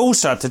officer, he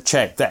also had to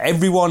check that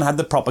everyone had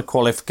the proper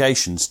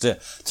qualifications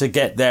to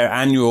get their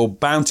annual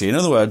bounty. In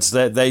other words,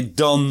 they'd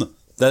done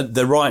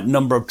the right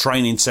number of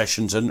training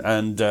sessions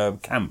and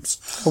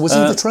camps. Well, was he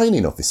the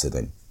training officer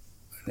then?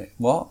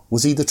 What?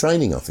 Was he the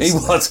training officer? He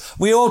was. Then?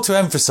 We ought to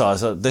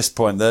emphasise at this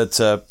point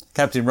that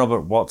Captain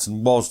Robert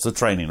Watson was the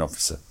training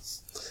officer.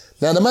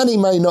 Now, the money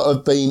may not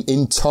have been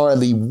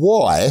entirely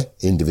why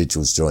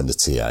individuals joined the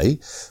TA,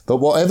 but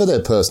whatever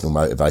their personal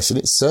motivation,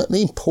 it's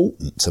certainly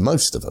important to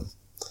most of them.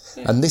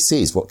 Yeah. And this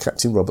is what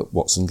Captain Robert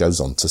Watson goes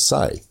on to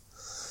say.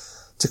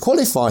 To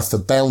qualify for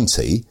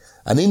bounty,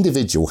 an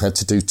individual had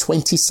to do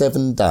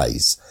 27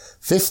 days,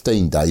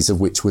 15 days of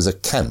which was a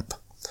camp.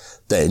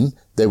 Then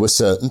there were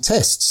certain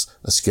tests,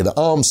 a skill at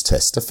arms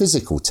test, a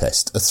physical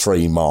test, a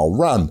 3-mile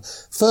run,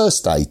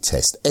 first aid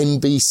test,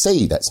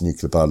 NBC, that's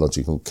nuclear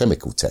biological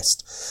chemical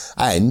test.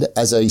 And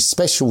as a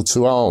special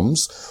to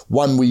arms,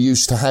 one we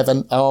used to have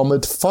an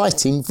armoured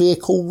fighting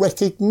vehicle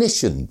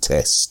recognition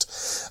test.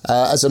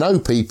 As an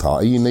OP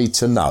party, you need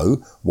to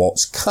know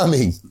what's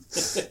coming.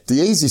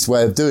 The easiest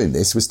way of doing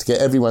this was to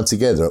get everyone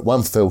together at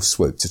one fell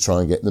swoop to try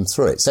and get them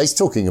through it. So he's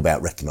talking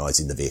about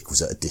recognising the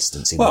vehicles at a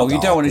distance. Well,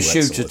 you don't want to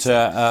shoot at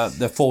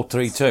the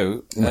 432.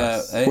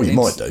 Well, you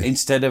might do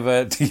instead of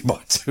a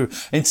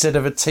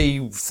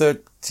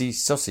T30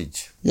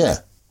 sausage. Yeah.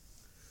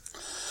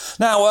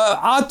 Now,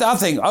 I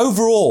think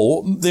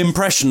overall, the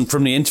impression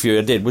from the interview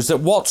I did was that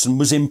Watson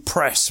was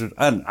impressed,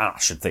 and I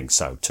should think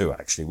so too,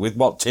 actually, with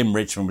what Tim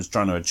Richmond was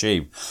trying to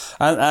achieve.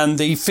 And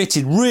he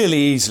fitted really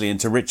easily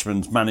into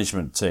Richmond's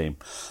management team.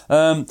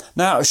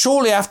 Now,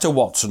 shortly after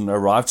Watson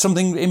arrived,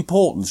 something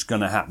important's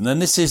going to happen,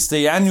 and this is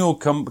the annual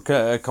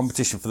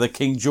competition for the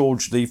King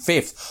George V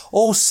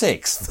or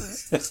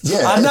 6th.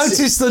 Yeah, I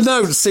noticed the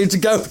notes seem to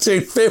go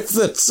between 5th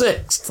and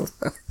 6th.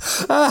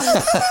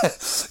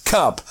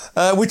 Cup,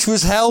 which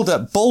was held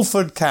at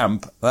Bulford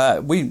Camp.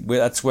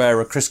 That's where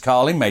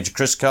Major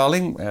Chris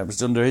Carling,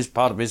 was under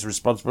part of his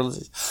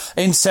responsibilities,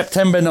 in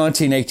September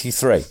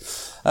 1983.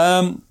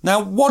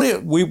 Now,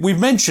 we've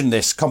mentioned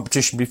this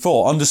competition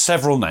before under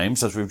several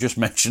names, as we've just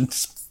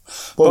mentioned.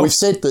 Well, we've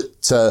said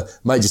that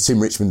Major Tim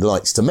Richmond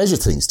likes to measure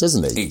things,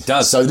 doesn't he? He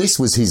does. So this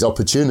was his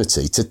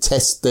opportunity to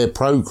test their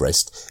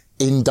progress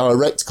in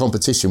direct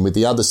competition with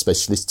the other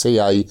specialist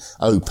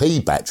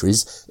TAOP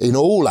batteries in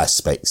all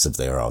aspects of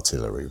their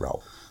artillery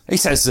role. He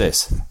says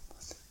this.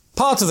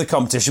 Part of the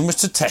competition was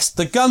to test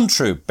the gun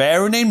troop,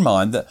 bearing in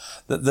mind that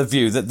the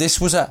view that this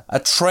was a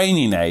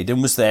training aid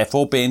and was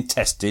therefore being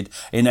tested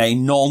in a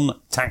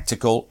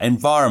non-tactical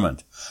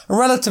environment. A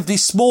relatively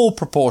small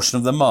proportion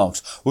of the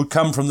marks would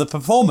come from the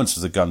performance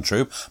of the gun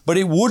troop, but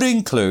it would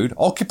include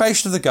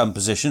occupation of the gun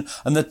position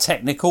and the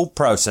technical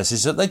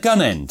processes at the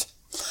gun end.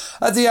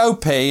 At the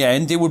OP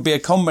end, it would be a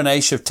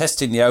combination of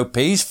testing the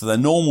OPs for their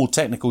normal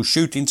technical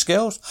shooting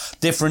skills,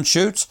 different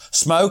shoots,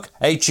 smoke,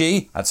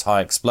 HE, that's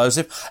high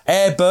explosive,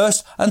 air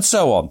burst, and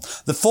so on.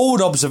 The forward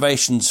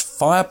observations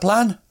fire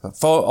plan,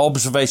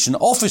 observation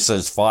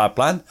officers fire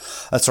plan,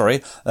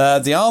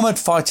 the armoured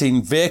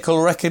fighting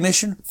vehicle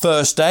recognition,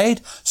 first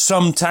aid,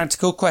 some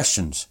tactical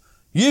questions.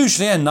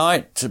 Usually a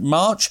night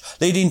march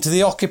leading to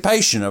the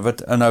occupation of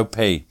an OP.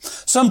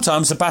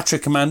 Sometimes the battery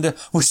commander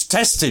was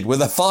tested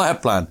with a fire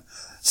plan.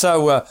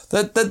 So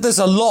there's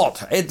a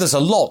lot. There's a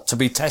lot to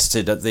be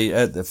tested at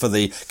for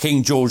the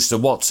King George the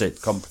What's-It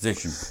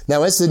competition.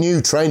 Now, as the new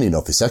training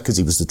officer, because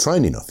he was the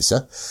training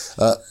officer,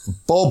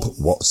 Bob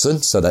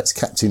Watson, so that's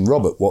Captain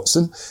Robert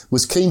Watson,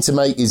 was keen to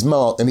make his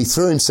mark, and he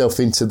threw himself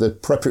into the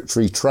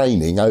preparatory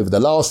training over the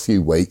last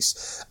few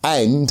weeks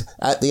and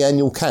at the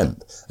annual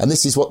camp. And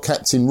this is what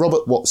Captain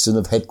Robert Watson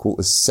of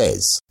Headquarters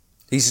says.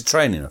 He's a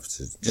training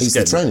officer. He's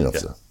the training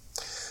officer. Yeah.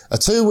 A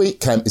 2-week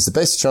camp is the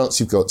best chance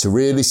you've got to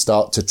really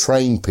start to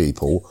train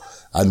people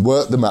and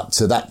work them up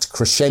to that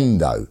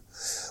crescendo.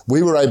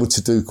 We were able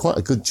to do quite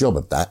a good job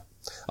of that.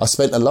 I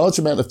spent a large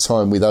amount of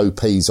time with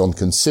OPs on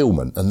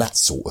concealment and that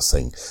sort of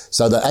thing,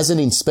 so that as an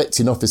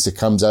inspecting officer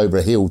comes over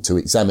a hill to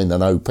examine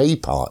an OP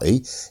party,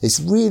 it's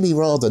really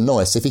rather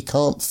nice if he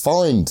can't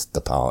find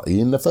the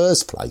party in the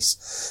first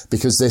place,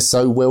 because they're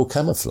so well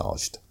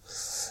camouflaged.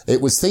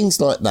 It was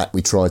things like that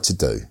we tried to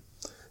do.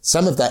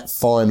 Some of that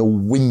final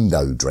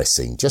window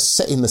dressing, just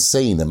setting the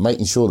scene and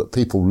making sure that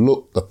people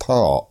looked the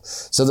part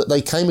so that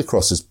they came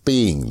across as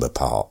being the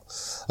part.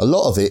 A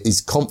lot of it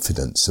is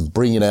confidence and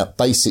bringing out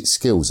basic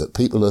skills that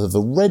people have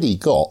already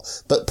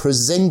got, but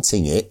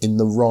presenting it in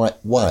the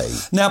right way.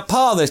 Now,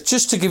 part of this,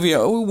 just to give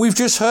you, we've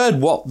just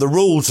heard what the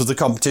rules of the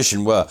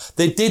competition were.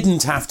 They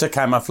didn't have to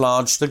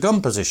camouflage the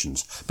gun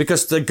positions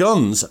because the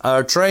guns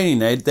are a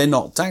training aid, they're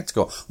not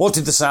tactical. What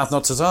did the South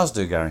Notts Hussars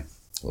do, Gary?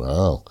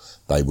 Well,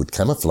 they would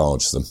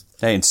camouflage them.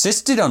 They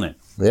insisted on it.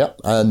 Yeah,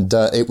 and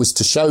it was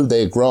to show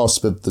their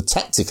grasp of the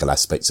tactical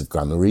aspects of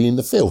gunnery in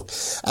the field.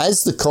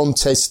 As the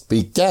contest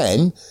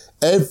began,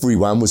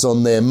 everyone was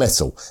on their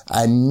mettle,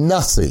 and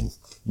nothing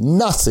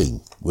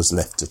was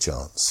left to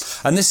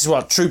chance. And this is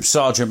what Troop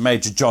Sergeant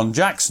Major John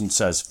Jackson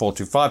says,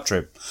 425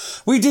 Troop.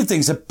 We did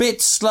things a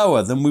bit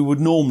slower than we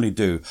would normally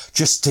do,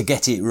 just to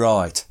get it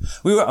right.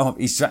 We were,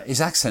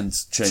 his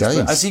accent's changed.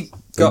 As he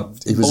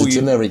got... He was a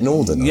generic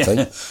northern, I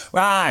think.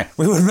 Right.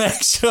 We would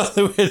make sure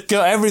that we'd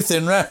got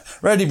everything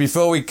ready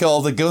before we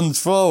called the guns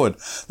forward.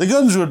 The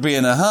guns would be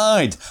in a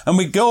hide, and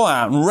we'd go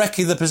out and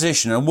recce the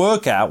position and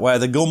work out where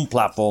the gun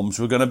platforms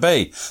were going to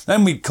be.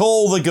 Then we'd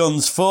call the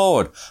guns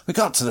forward. We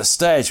got to the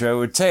stage where we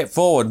would take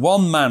forward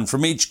one man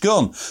from each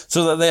gun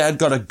so that they had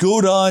got a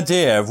good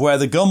idea of where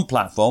the gun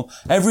platform,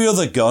 every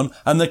other gun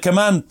and the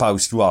command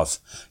post was.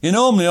 You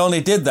normally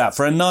only did that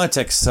for a night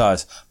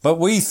exercise, but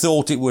we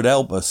thought it would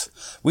help us.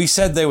 We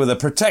said they were the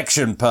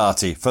protection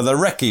party for the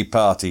recce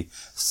party,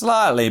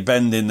 slightly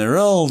bending the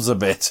rules a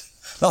bit.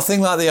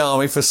 Nothing like the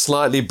army for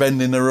slightly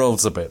bending the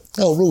rules a bit.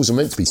 Oh, rules are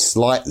meant to be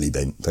slightly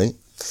bent, Pete.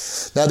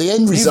 Now, the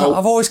end result...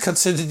 I've always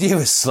considered you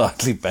as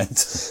slightly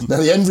bent. Now,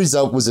 the end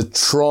result was a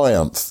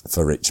triumph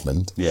for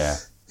Richmond. Yeah.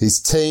 His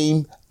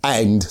team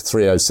and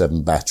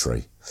 307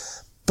 battery.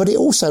 But it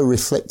also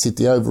reflected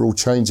the overall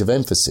change of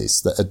emphasis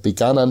that had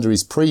begun under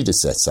his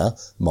predecessor,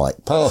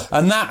 Mike Parker.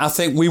 And that, I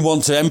think, we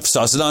want to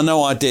emphasise, and I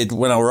know I did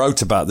when I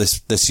wrote about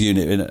this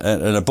unit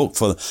in a book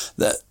for them,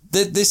 that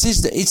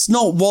it's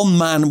not one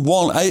man,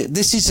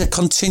 this is a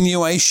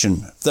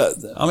continuation.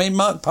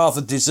 Mike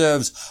Parker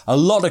deserves a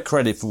lot of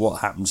credit for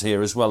what happens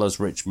here, as well as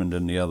Richmond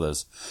and the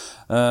others.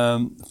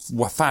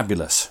 Were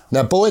fabulous.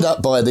 Now, buoyed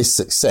up by this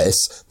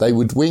success, they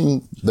would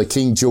win the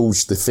King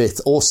George V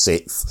or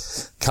VI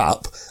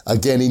Cup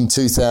again in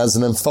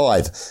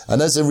 2005,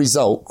 and as a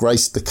result,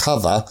 graced the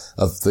cover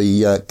of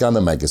the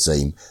Gunner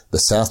magazine. The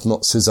South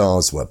Notts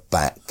Hussars were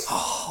back.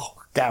 Oh,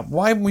 God,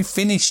 why haven't we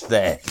finished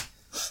there?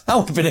 That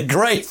would have been a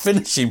great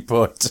finishing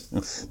point.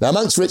 Now,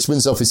 amongst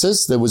Richmond's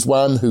officers, there was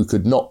one who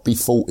could not be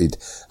faulted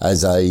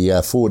as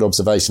a forward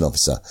observation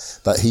officer,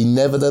 but he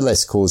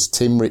nevertheless caused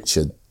Tim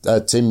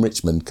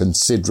Richmond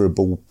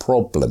considerable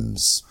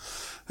problems.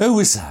 Who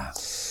was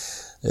that?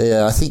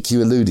 Yeah, I think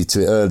you alluded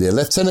to it earlier.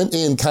 Lieutenant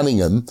Ian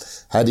Cunningham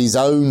had his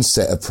own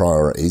set of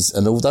priorities,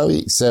 and although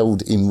he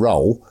excelled in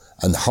role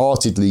and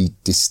heartedly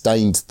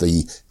disdained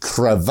the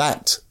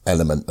cravat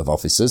element of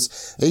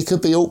officers, he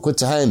could be awkward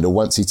to handle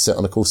once he'd set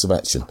on a course of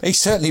action. He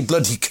certainly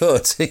bloody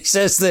could. He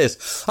says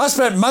this: I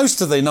spent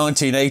most of the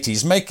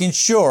 1980s making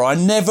sure I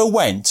never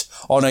went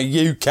on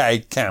a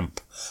UK camp.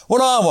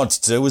 What I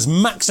wanted to do was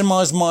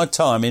maximise my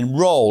time in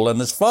role,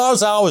 and as far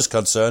as I was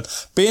concerned,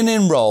 being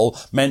in role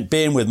meant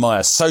being with my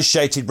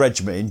associated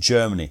regiment in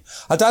Germany.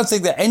 I don't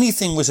think that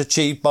anything was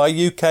achieved by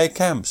UK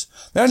camps.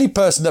 The only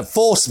person that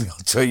forced me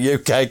onto a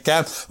UK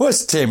camp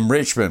was Tim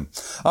Richmond.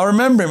 I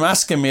remember him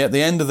asking me at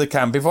the end of the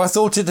camp if I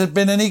thought it had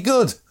been any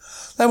good.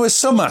 There were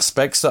some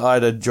aspects that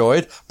I'd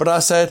enjoyed, but I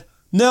said,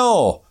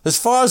 no, as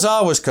far as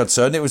I was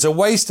concerned, it was a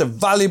waste of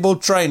valuable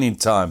training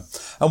time.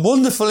 A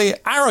wonderfully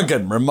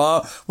arrogant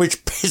remark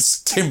which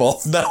pissed him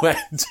off no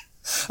end.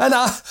 And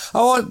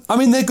I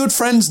mean, they're good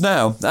friends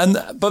now.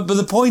 But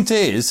the point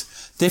is,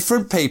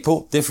 different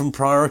people, different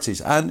priorities.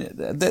 And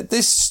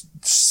this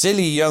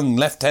silly young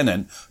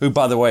lieutenant, who,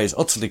 by the way, is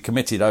utterly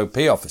committed OP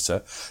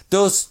officer,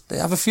 does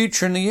have a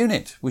future in the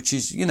unit, which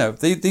is,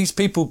 these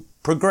people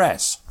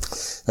progress.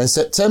 In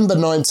September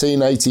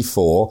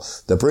 1984,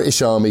 the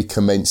British Army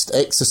commenced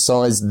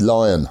Exercise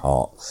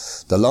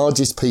Lionheart, the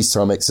largest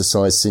peacetime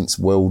exercise since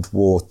World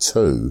War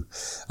II,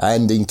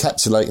 and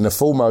encapsulating a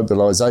full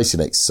mobilisation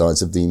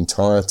exercise of the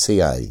entire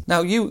TA.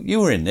 Now,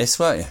 you were in this,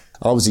 weren't you?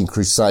 I was in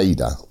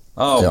Crusader.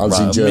 Oh, I was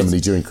in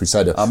Germany during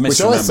Crusader,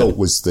 which I thought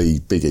was the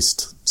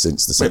biggest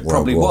since the Second World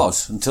War. It probably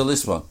was, until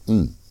this one.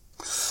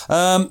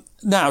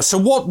 Now, so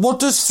what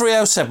does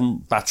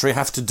 307 Battery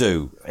have to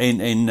do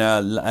in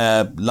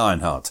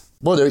Lionheart?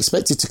 Well, they're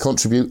expected to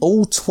contribute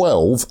all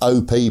 12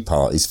 OP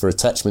parties for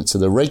attachment to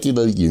the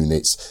regular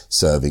units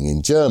serving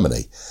in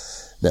Germany.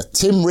 Now,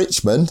 Tim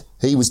Richmond,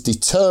 he was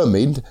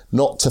determined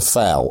not to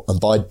foul, and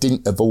by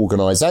dint of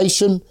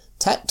organisation,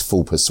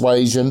 tactful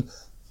persuasion,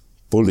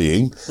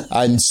 bullying,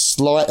 and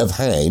sleight of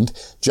hand,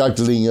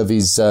 juggling of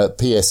his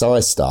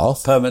PSI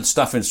staff, permanent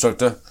staff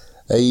instructor,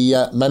 he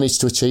managed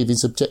to achieve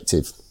his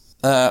objective.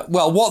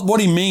 Well, what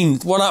he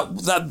means, what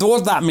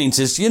that means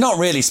is you're not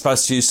really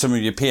supposed to use some of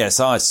your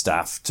PSI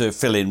staff to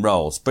fill in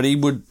roles, but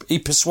he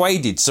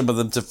persuaded some of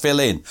them to fill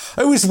in.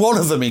 Who was one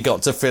of them he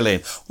got to fill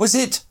in? Was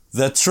it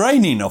the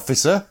training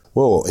officer?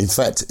 Well, in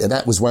fact,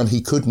 that was one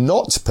he could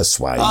not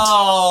persuade.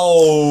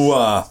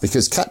 Oh!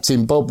 Because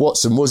Captain Bob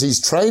Watson was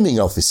his training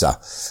officer,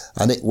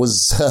 and it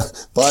was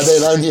by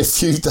then only a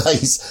few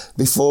days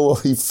before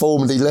he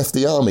formally left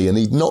the army, and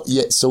he'd not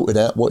yet sorted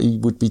out what he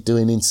would be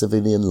doing in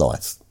civilian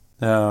life.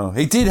 No,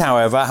 he did,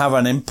 however, have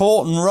an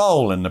important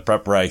role in the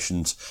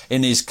preparations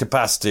in his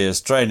capacity as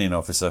training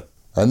officer.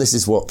 And this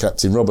is what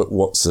Captain Robert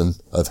Watson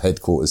of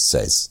Headquarters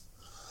says.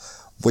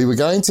 We were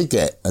going to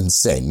get and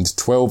send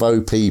 12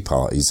 OP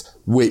parties,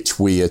 which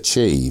we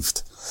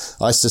achieved.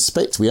 I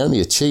suspect we only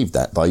achieved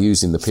that by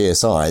using the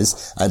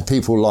PSIs and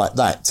people like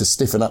that to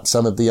stiffen up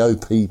some of the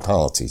OP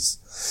parties.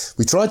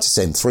 We tried to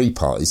send 3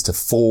 parties to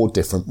 4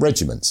 different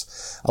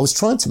regiments. I was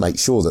trying to make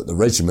sure that the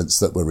regiments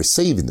that were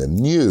receiving them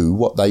knew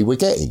what they were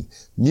getting,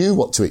 knew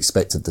what to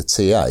expect of the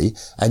TA,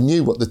 and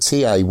knew what the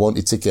TA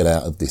wanted to get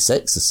out of this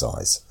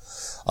exercise.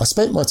 I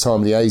spent my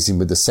time liaising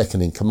with the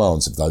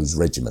second-in-commands of those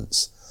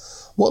regiments.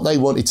 What they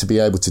wanted to be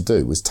able to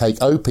do was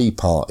take OP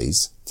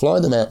parties, fly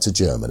them out to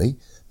Germany,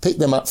 pick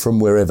them up from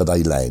wherever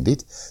they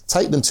landed,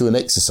 take them to an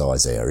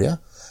exercise area,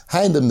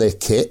 hand them their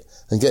kit,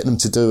 and get them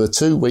to do a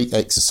 2-week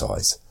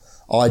exercise.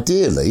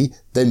 Ideally,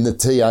 then the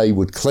TA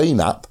would clean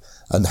up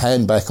and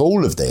hand back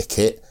all of their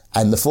kit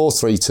and the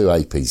 432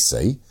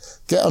 APC,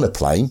 get on a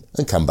plane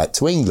and come back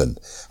to England,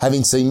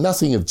 having seen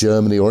nothing of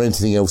Germany or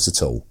anything else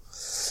at all.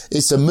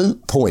 It's a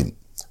moot point.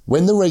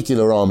 When the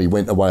regular army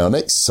went away on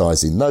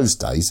exercise in those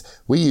days,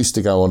 we used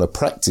to go on a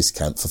practice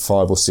camp for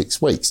 5 or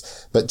 6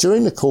 weeks. But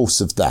during the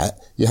course of that,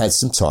 you had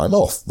some time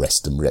off,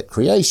 rest and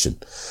recreation.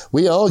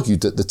 We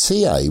argued that the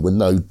TA were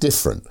no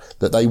different,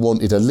 that they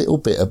wanted a little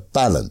bit of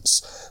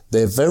balance.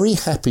 They're very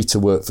happy to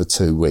work for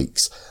 2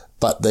 weeks,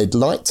 but they'd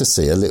like to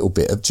see a little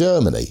bit of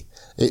Germany.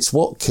 It's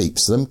what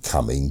keeps them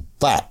coming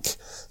back.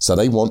 So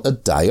they want a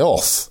day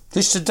off.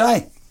 Just a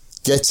day.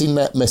 Getting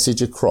that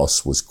message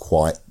across was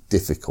quite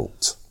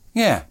difficult.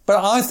 Yeah,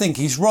 but I think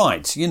he's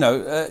right.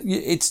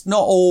 It's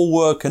not all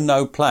work and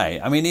no play.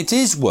 I mean, it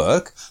is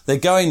work. They're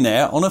going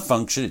there on a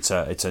function. It's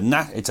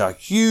a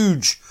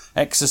huge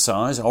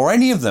exercise, or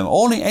any of them,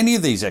 or any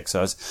of these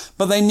exercises.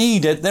 But they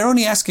need it. They're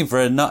only asking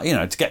for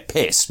to get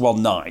pissed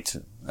one night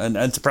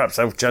and to perhaps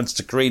have a chance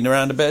to careen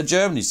around a bit of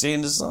Germany,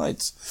 seeing the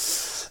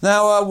sights.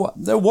 Now,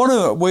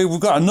 we've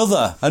got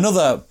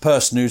another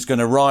person who's going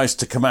to rise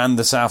to command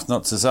the South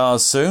Notts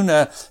Hussars soon.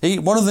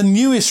 One of the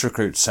newest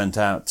recruits sent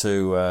out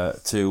to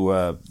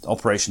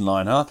Operation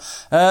Lionheart.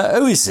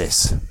 Who is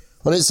this?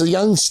 Well, it's a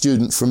young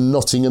student from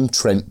Nottingham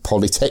Trent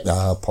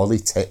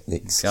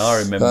Polytechnics. I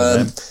remember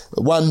them.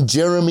 One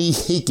Jeremy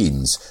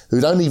Higgins,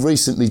 who'd only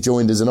recently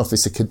joined as an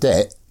officer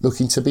cadet,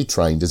 looking to be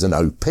trained as an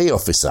OP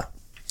officer.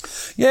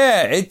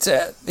 Yeah,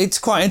 it's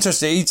quite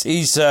interesting.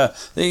 He's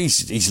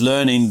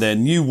learning the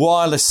new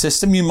wireless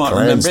system. You might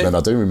remember it. I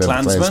do remember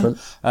Klansman.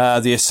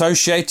 The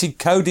associated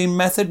coding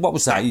method. What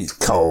was that?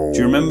 Cold. Do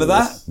you remember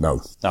that?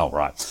 No. Oh,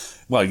 right.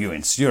 Well,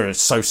 you're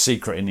so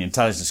secret in the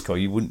intelligence corps,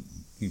 you wouldn't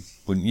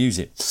use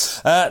it.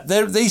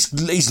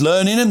 He's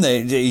learning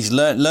them. He's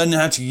learning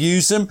how to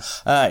use them.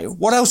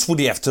 What else would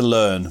he have to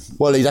learn?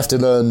 Well, he'd have to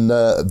learn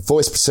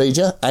voice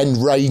procedure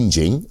and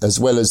ranging, as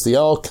well as the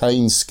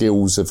arcane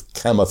skills of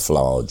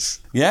camouflage.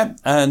 Yeah,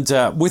 and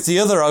with the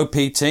other OP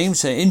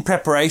teams, in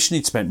preparation,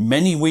 he'd spent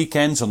many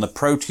weekends on the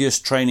Proteus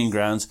training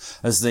grounds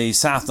as the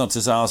South Notts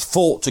Hussars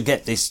fought to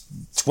get this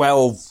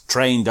 12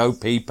 trained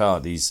OP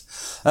parties.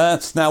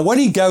 Now, when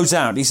he goes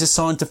out, he's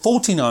assigned to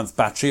 49th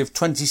Battery of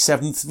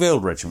 27th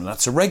Field Regiment.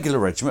 That's a regular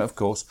regiment, of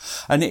course.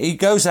 And he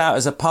goes out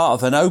as a part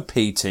of an OP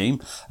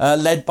team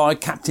led by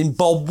Captain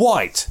Bob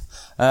White.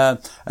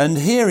 And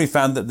here he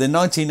found that the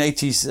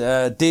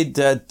 1980s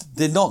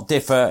did not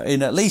differ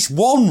in at least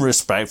one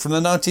respect from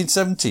the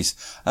 1970s.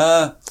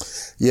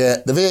 Yeah,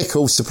 the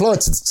vehicle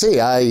supplied to the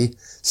TA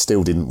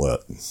still didn't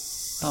work.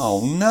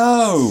 Oh,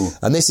 no.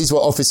 And this is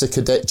what Officer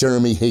Cadet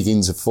Jeremy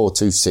Higgins of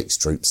 426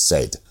 Troops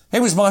said.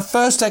 It was my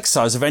first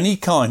exercise of any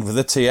kind with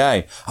the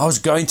TA. I was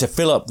going to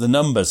fill up the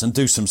numbers and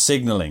do some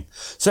signalling.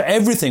 So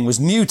everything was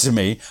new to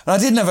me, and I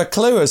didn't have a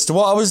clue as to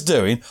what I was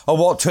doing or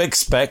what to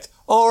expect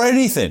or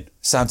anything.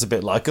 Sounds a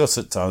bit like us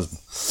at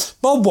times.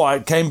 Bob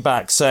White came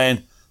back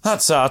saying,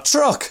 "That's our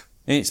truck.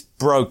 It's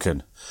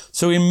broken."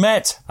 So we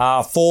met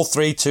our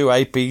 432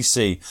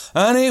 APC,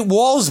 and it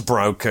was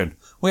broken.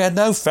 We had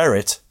no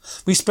ferret.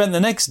 We spent the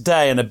next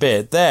day and a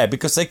bit there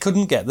because they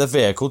couldn't get the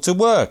vehicle to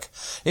work.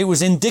 It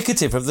was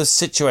indicative of the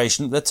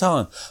situation at the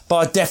time.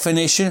 By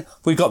definition,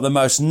 we got the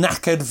most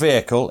knackered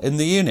vehicle in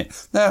the unit.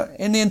 Now,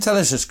 in the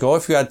intelligence corps,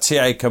 if you had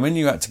TA come in,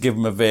 you had to give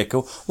them a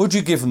vehicle. Would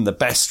you give them the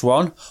best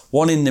one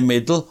in the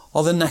middle,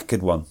 or the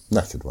knackered one?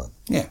 Knackered one.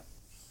 Yeah.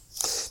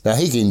 Now,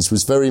 Higgins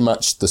was very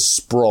much the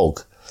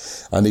sprog,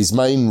 and his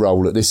main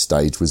role at this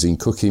stage was in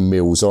cooking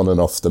meals on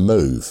and off the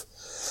move.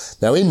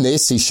 Now, in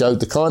this, he showed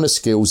the kind of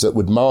skills that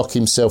would mark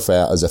himself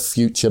out as a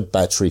future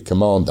battery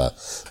commander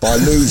by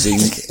losing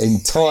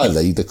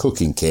entirely the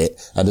cooking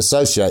kit and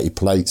associated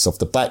plates off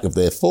the back of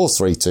their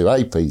 432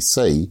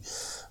 APC,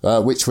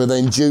 which were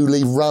then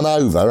duly run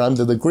over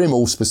under the grim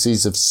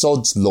auspices of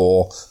Sod's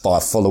Law by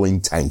a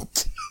following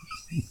tank.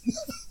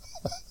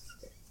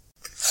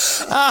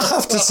 I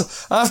have to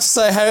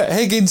say,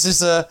 Higgins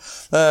is a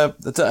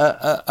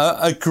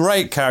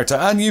great character,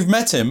 and you've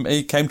met him.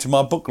 He came to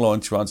my book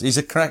launch once. He's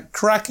a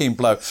cracking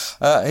bloke.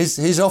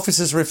 His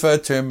officers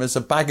referred to him as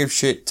a bag of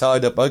shit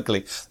tied up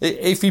ugly.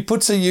 If he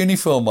puts a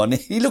uniform on,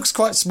 he looks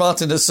quite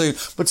smart in a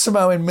suit, but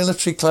somehow in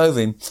military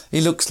clothing,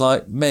 he looks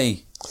like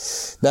me.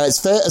 Now, it's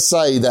fair to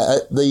say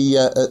that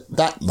at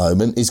that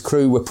moment, his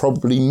crew were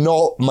probably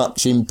not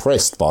much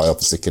impressed by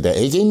Officer Cadet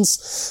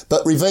Higgins,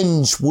 but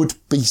revenge would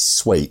be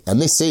sweet. And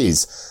this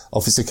is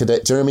Officer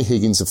Cadet Jeremy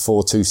Higgins of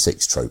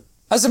 426 Troop.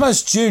 As the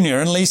most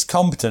junior and least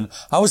competent,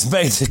 I was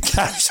made a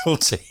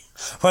casualty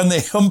when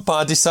the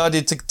umpire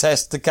decided to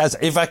test the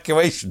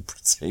evacuation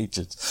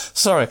procedures.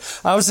 Sorry,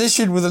 I was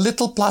issued with a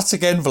little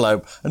plastic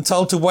envelope and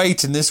told to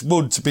wait in this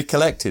wood to be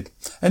collected.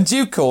 In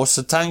due course,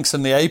 the tanks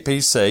and the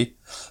APC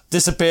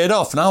disappeared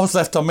off, and I was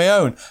left on my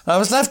own. And I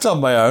was left on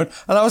my own,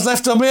 and I was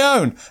left on my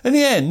own. In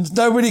the end,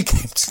 nobody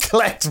came to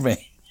collect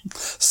me.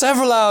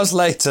 Several hours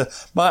later,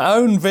 my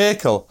own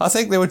vehicle, I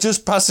think they were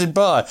just passing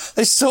by,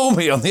 they saw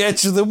me on the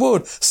edge of the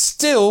wood,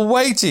 still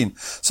waiting.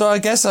 So I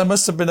guess I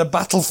must have been a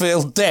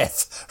battlefield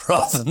death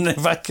rather than an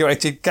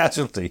evacuated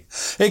casualty.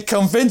 It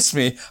convinced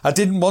me I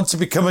didn't want to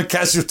become a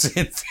casualty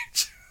in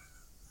future.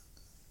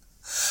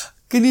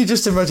 Can you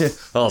just imagine?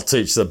 I'll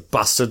teach the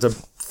bastard to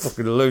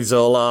fucking lose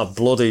all our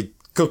bloody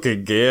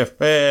cooking gear.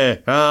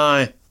 Hey,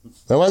 aye.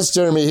 Now, once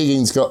Jeremy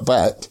Higgins got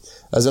back,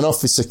 as an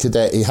officer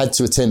cadet, he had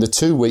to attend a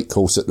 2-week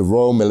course at the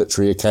Royal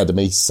Military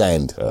Academy,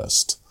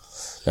 Sandhurst.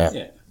 Now,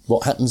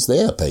 what happens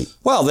there, Pete?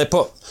 Well, they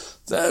put...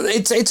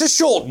 it's a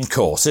shortened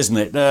course, isn't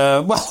it?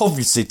 Well,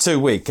 obviously 2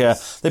 week.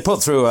 They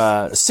put through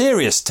a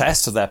serious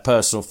test of their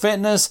personal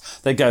fitness.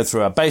 They go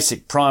through a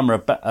basic primer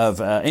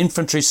of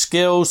infantry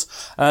skills,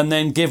 and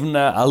then given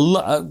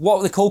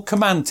what they call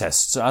command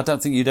tests. I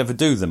don't think you'd ever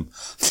do them.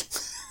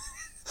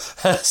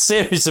 A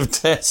series of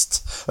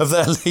tests of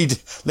their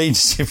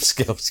leadership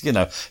skills. You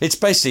know, it's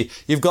basically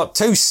you've got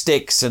 2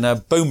 sticks and a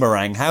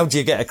boomerang. How do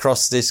you get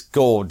across this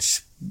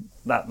gorge?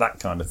 That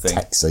kind of thing.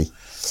 Taxi,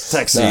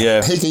 now,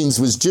 yeah. Higgins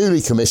was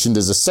duly commissioned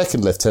as a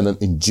second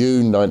lieutenant in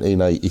June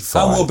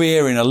 1985. And we'll be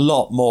hearing a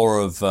lot more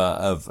of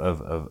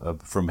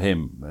from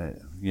him.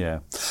 Yeah.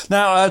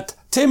 Now,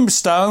 Tim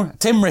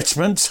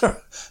Richmond,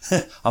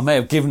 I may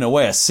have given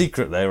away a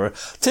secret there.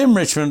 Tim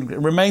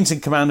Richmond remains in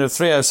command of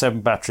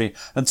 307 Battery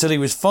until he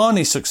was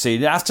finally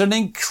succeeded after an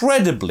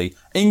incredibly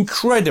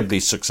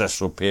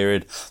successful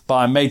period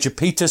by Major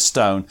Peter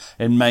Stone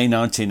in May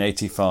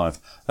 1985.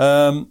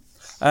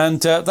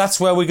 And that's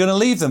where we're going to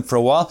leave them for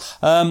a while.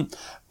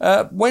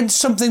 When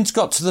something's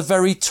got to the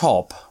very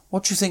top,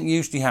 what do you think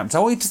usually happens? I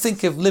want you to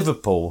think of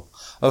Liverpool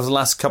over the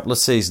last couple of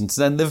seasons.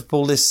 Then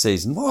Liverpool this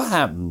season. What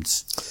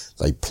happens?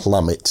 They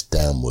plummet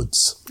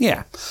downwards.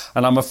 Yeah,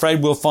 and I'm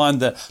afraid we'll find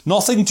that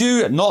not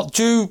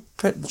due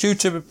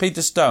to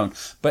Peter Stone,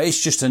 but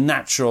it's just a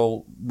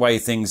natural way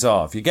things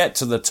are. If you get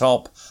to the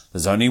top,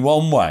 there's only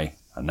one way,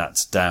 and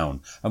that's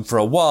down. And for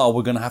a while,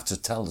 we're going to have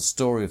to tell the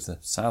story of the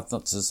South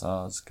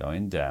Hussars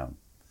going down.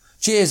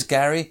 Cheers,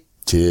 Gary.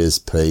 Cheers,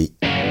 Pete.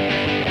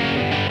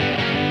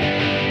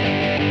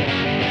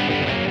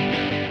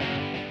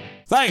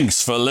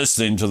 Thanks for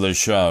listening to the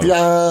show.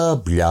 Blah,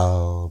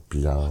 blah,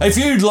 blah. If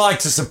you'd like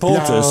to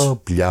support us,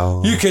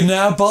 you can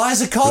now buy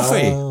us a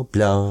coffee.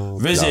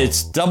 Visit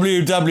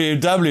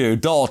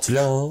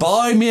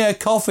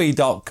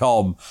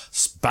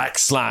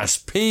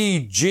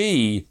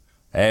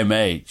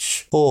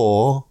www.buymeacoffee.com/PGMH.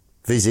 Or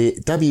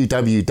visit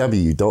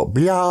www.blah,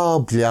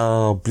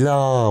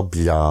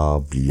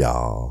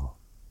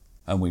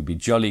 and we'd be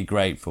jolly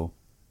grateful.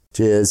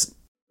 Cheers.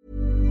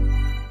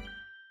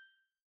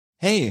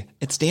 Hey,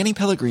 it's Danny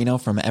Pellegrino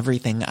from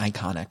Everything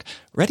Iconic.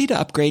 Ready to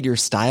upgrade your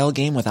style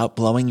game without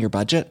blowing your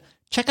budget?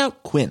 Check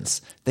out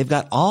Quince. They've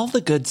got all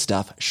the good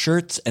stuff,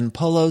 shirts and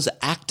polos,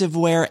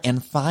 activewear,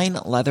 and fine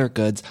leather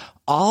goods,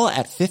 all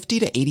at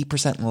 50 to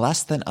 80%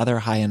 less than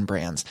other high-end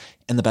brands.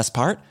 And the best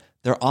part?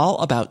 They're all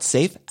about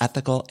safe,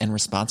 ethical, and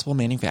responsible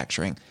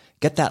manufacturing.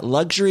 Get that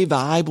luxury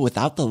vibe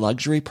without the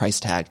luxury price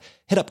tag.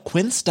 Hit up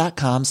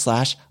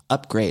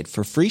quince.com/upgrade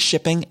for free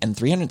shipping and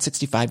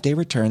 365-day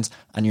returns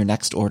on your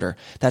next order.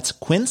 That's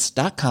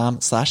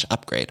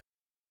quince.com/upgrade.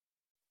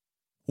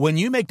 When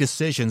you make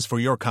decisions for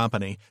your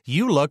company,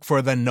 you look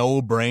for the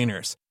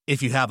no-brainers.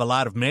 If you have a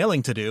lot of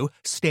mailing to do,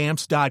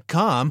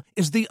 Stamps.com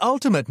is the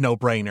ultimate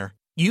no-brainer.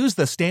 Use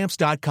the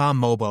Stamps.com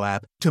mobile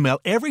app to mail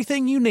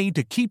everything you need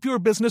to keep your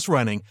business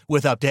running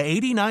with up to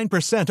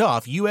 89%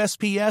 off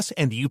USPS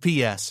and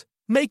UPS.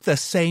 Make the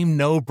same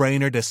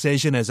no-brainer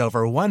decision as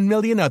over 1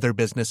 million other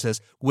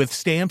businesses with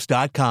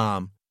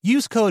Stamps.com.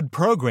 Use code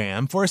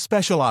PROGRAM for a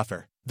special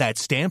offer.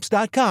 That's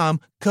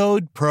Stamps.com,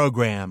 code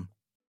PROGRAM.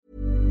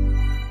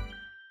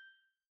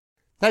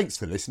 Thanks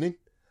for listening.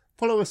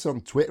 Follow us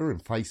on Twitter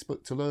and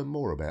Facebook to learn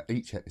more about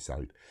each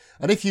episode.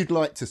 And if you'd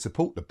like to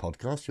support the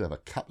podcast, you have a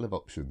couple of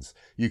options.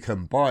 You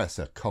can buy us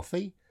a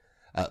coffee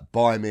at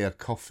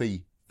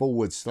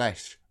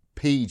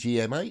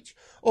buymeacoffee.com/PGMH,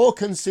 or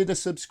consider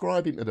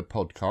subscribing to the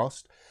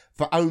podcast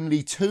for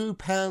only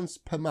 £2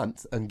 per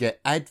month and get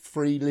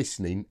ad-free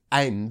listening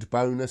and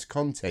bonus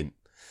content.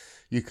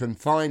 You can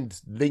find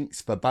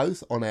links for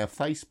both on our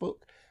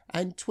Facebook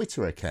and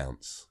Twitter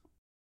accounts.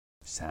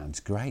 Sounds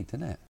great,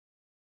 doesn't it?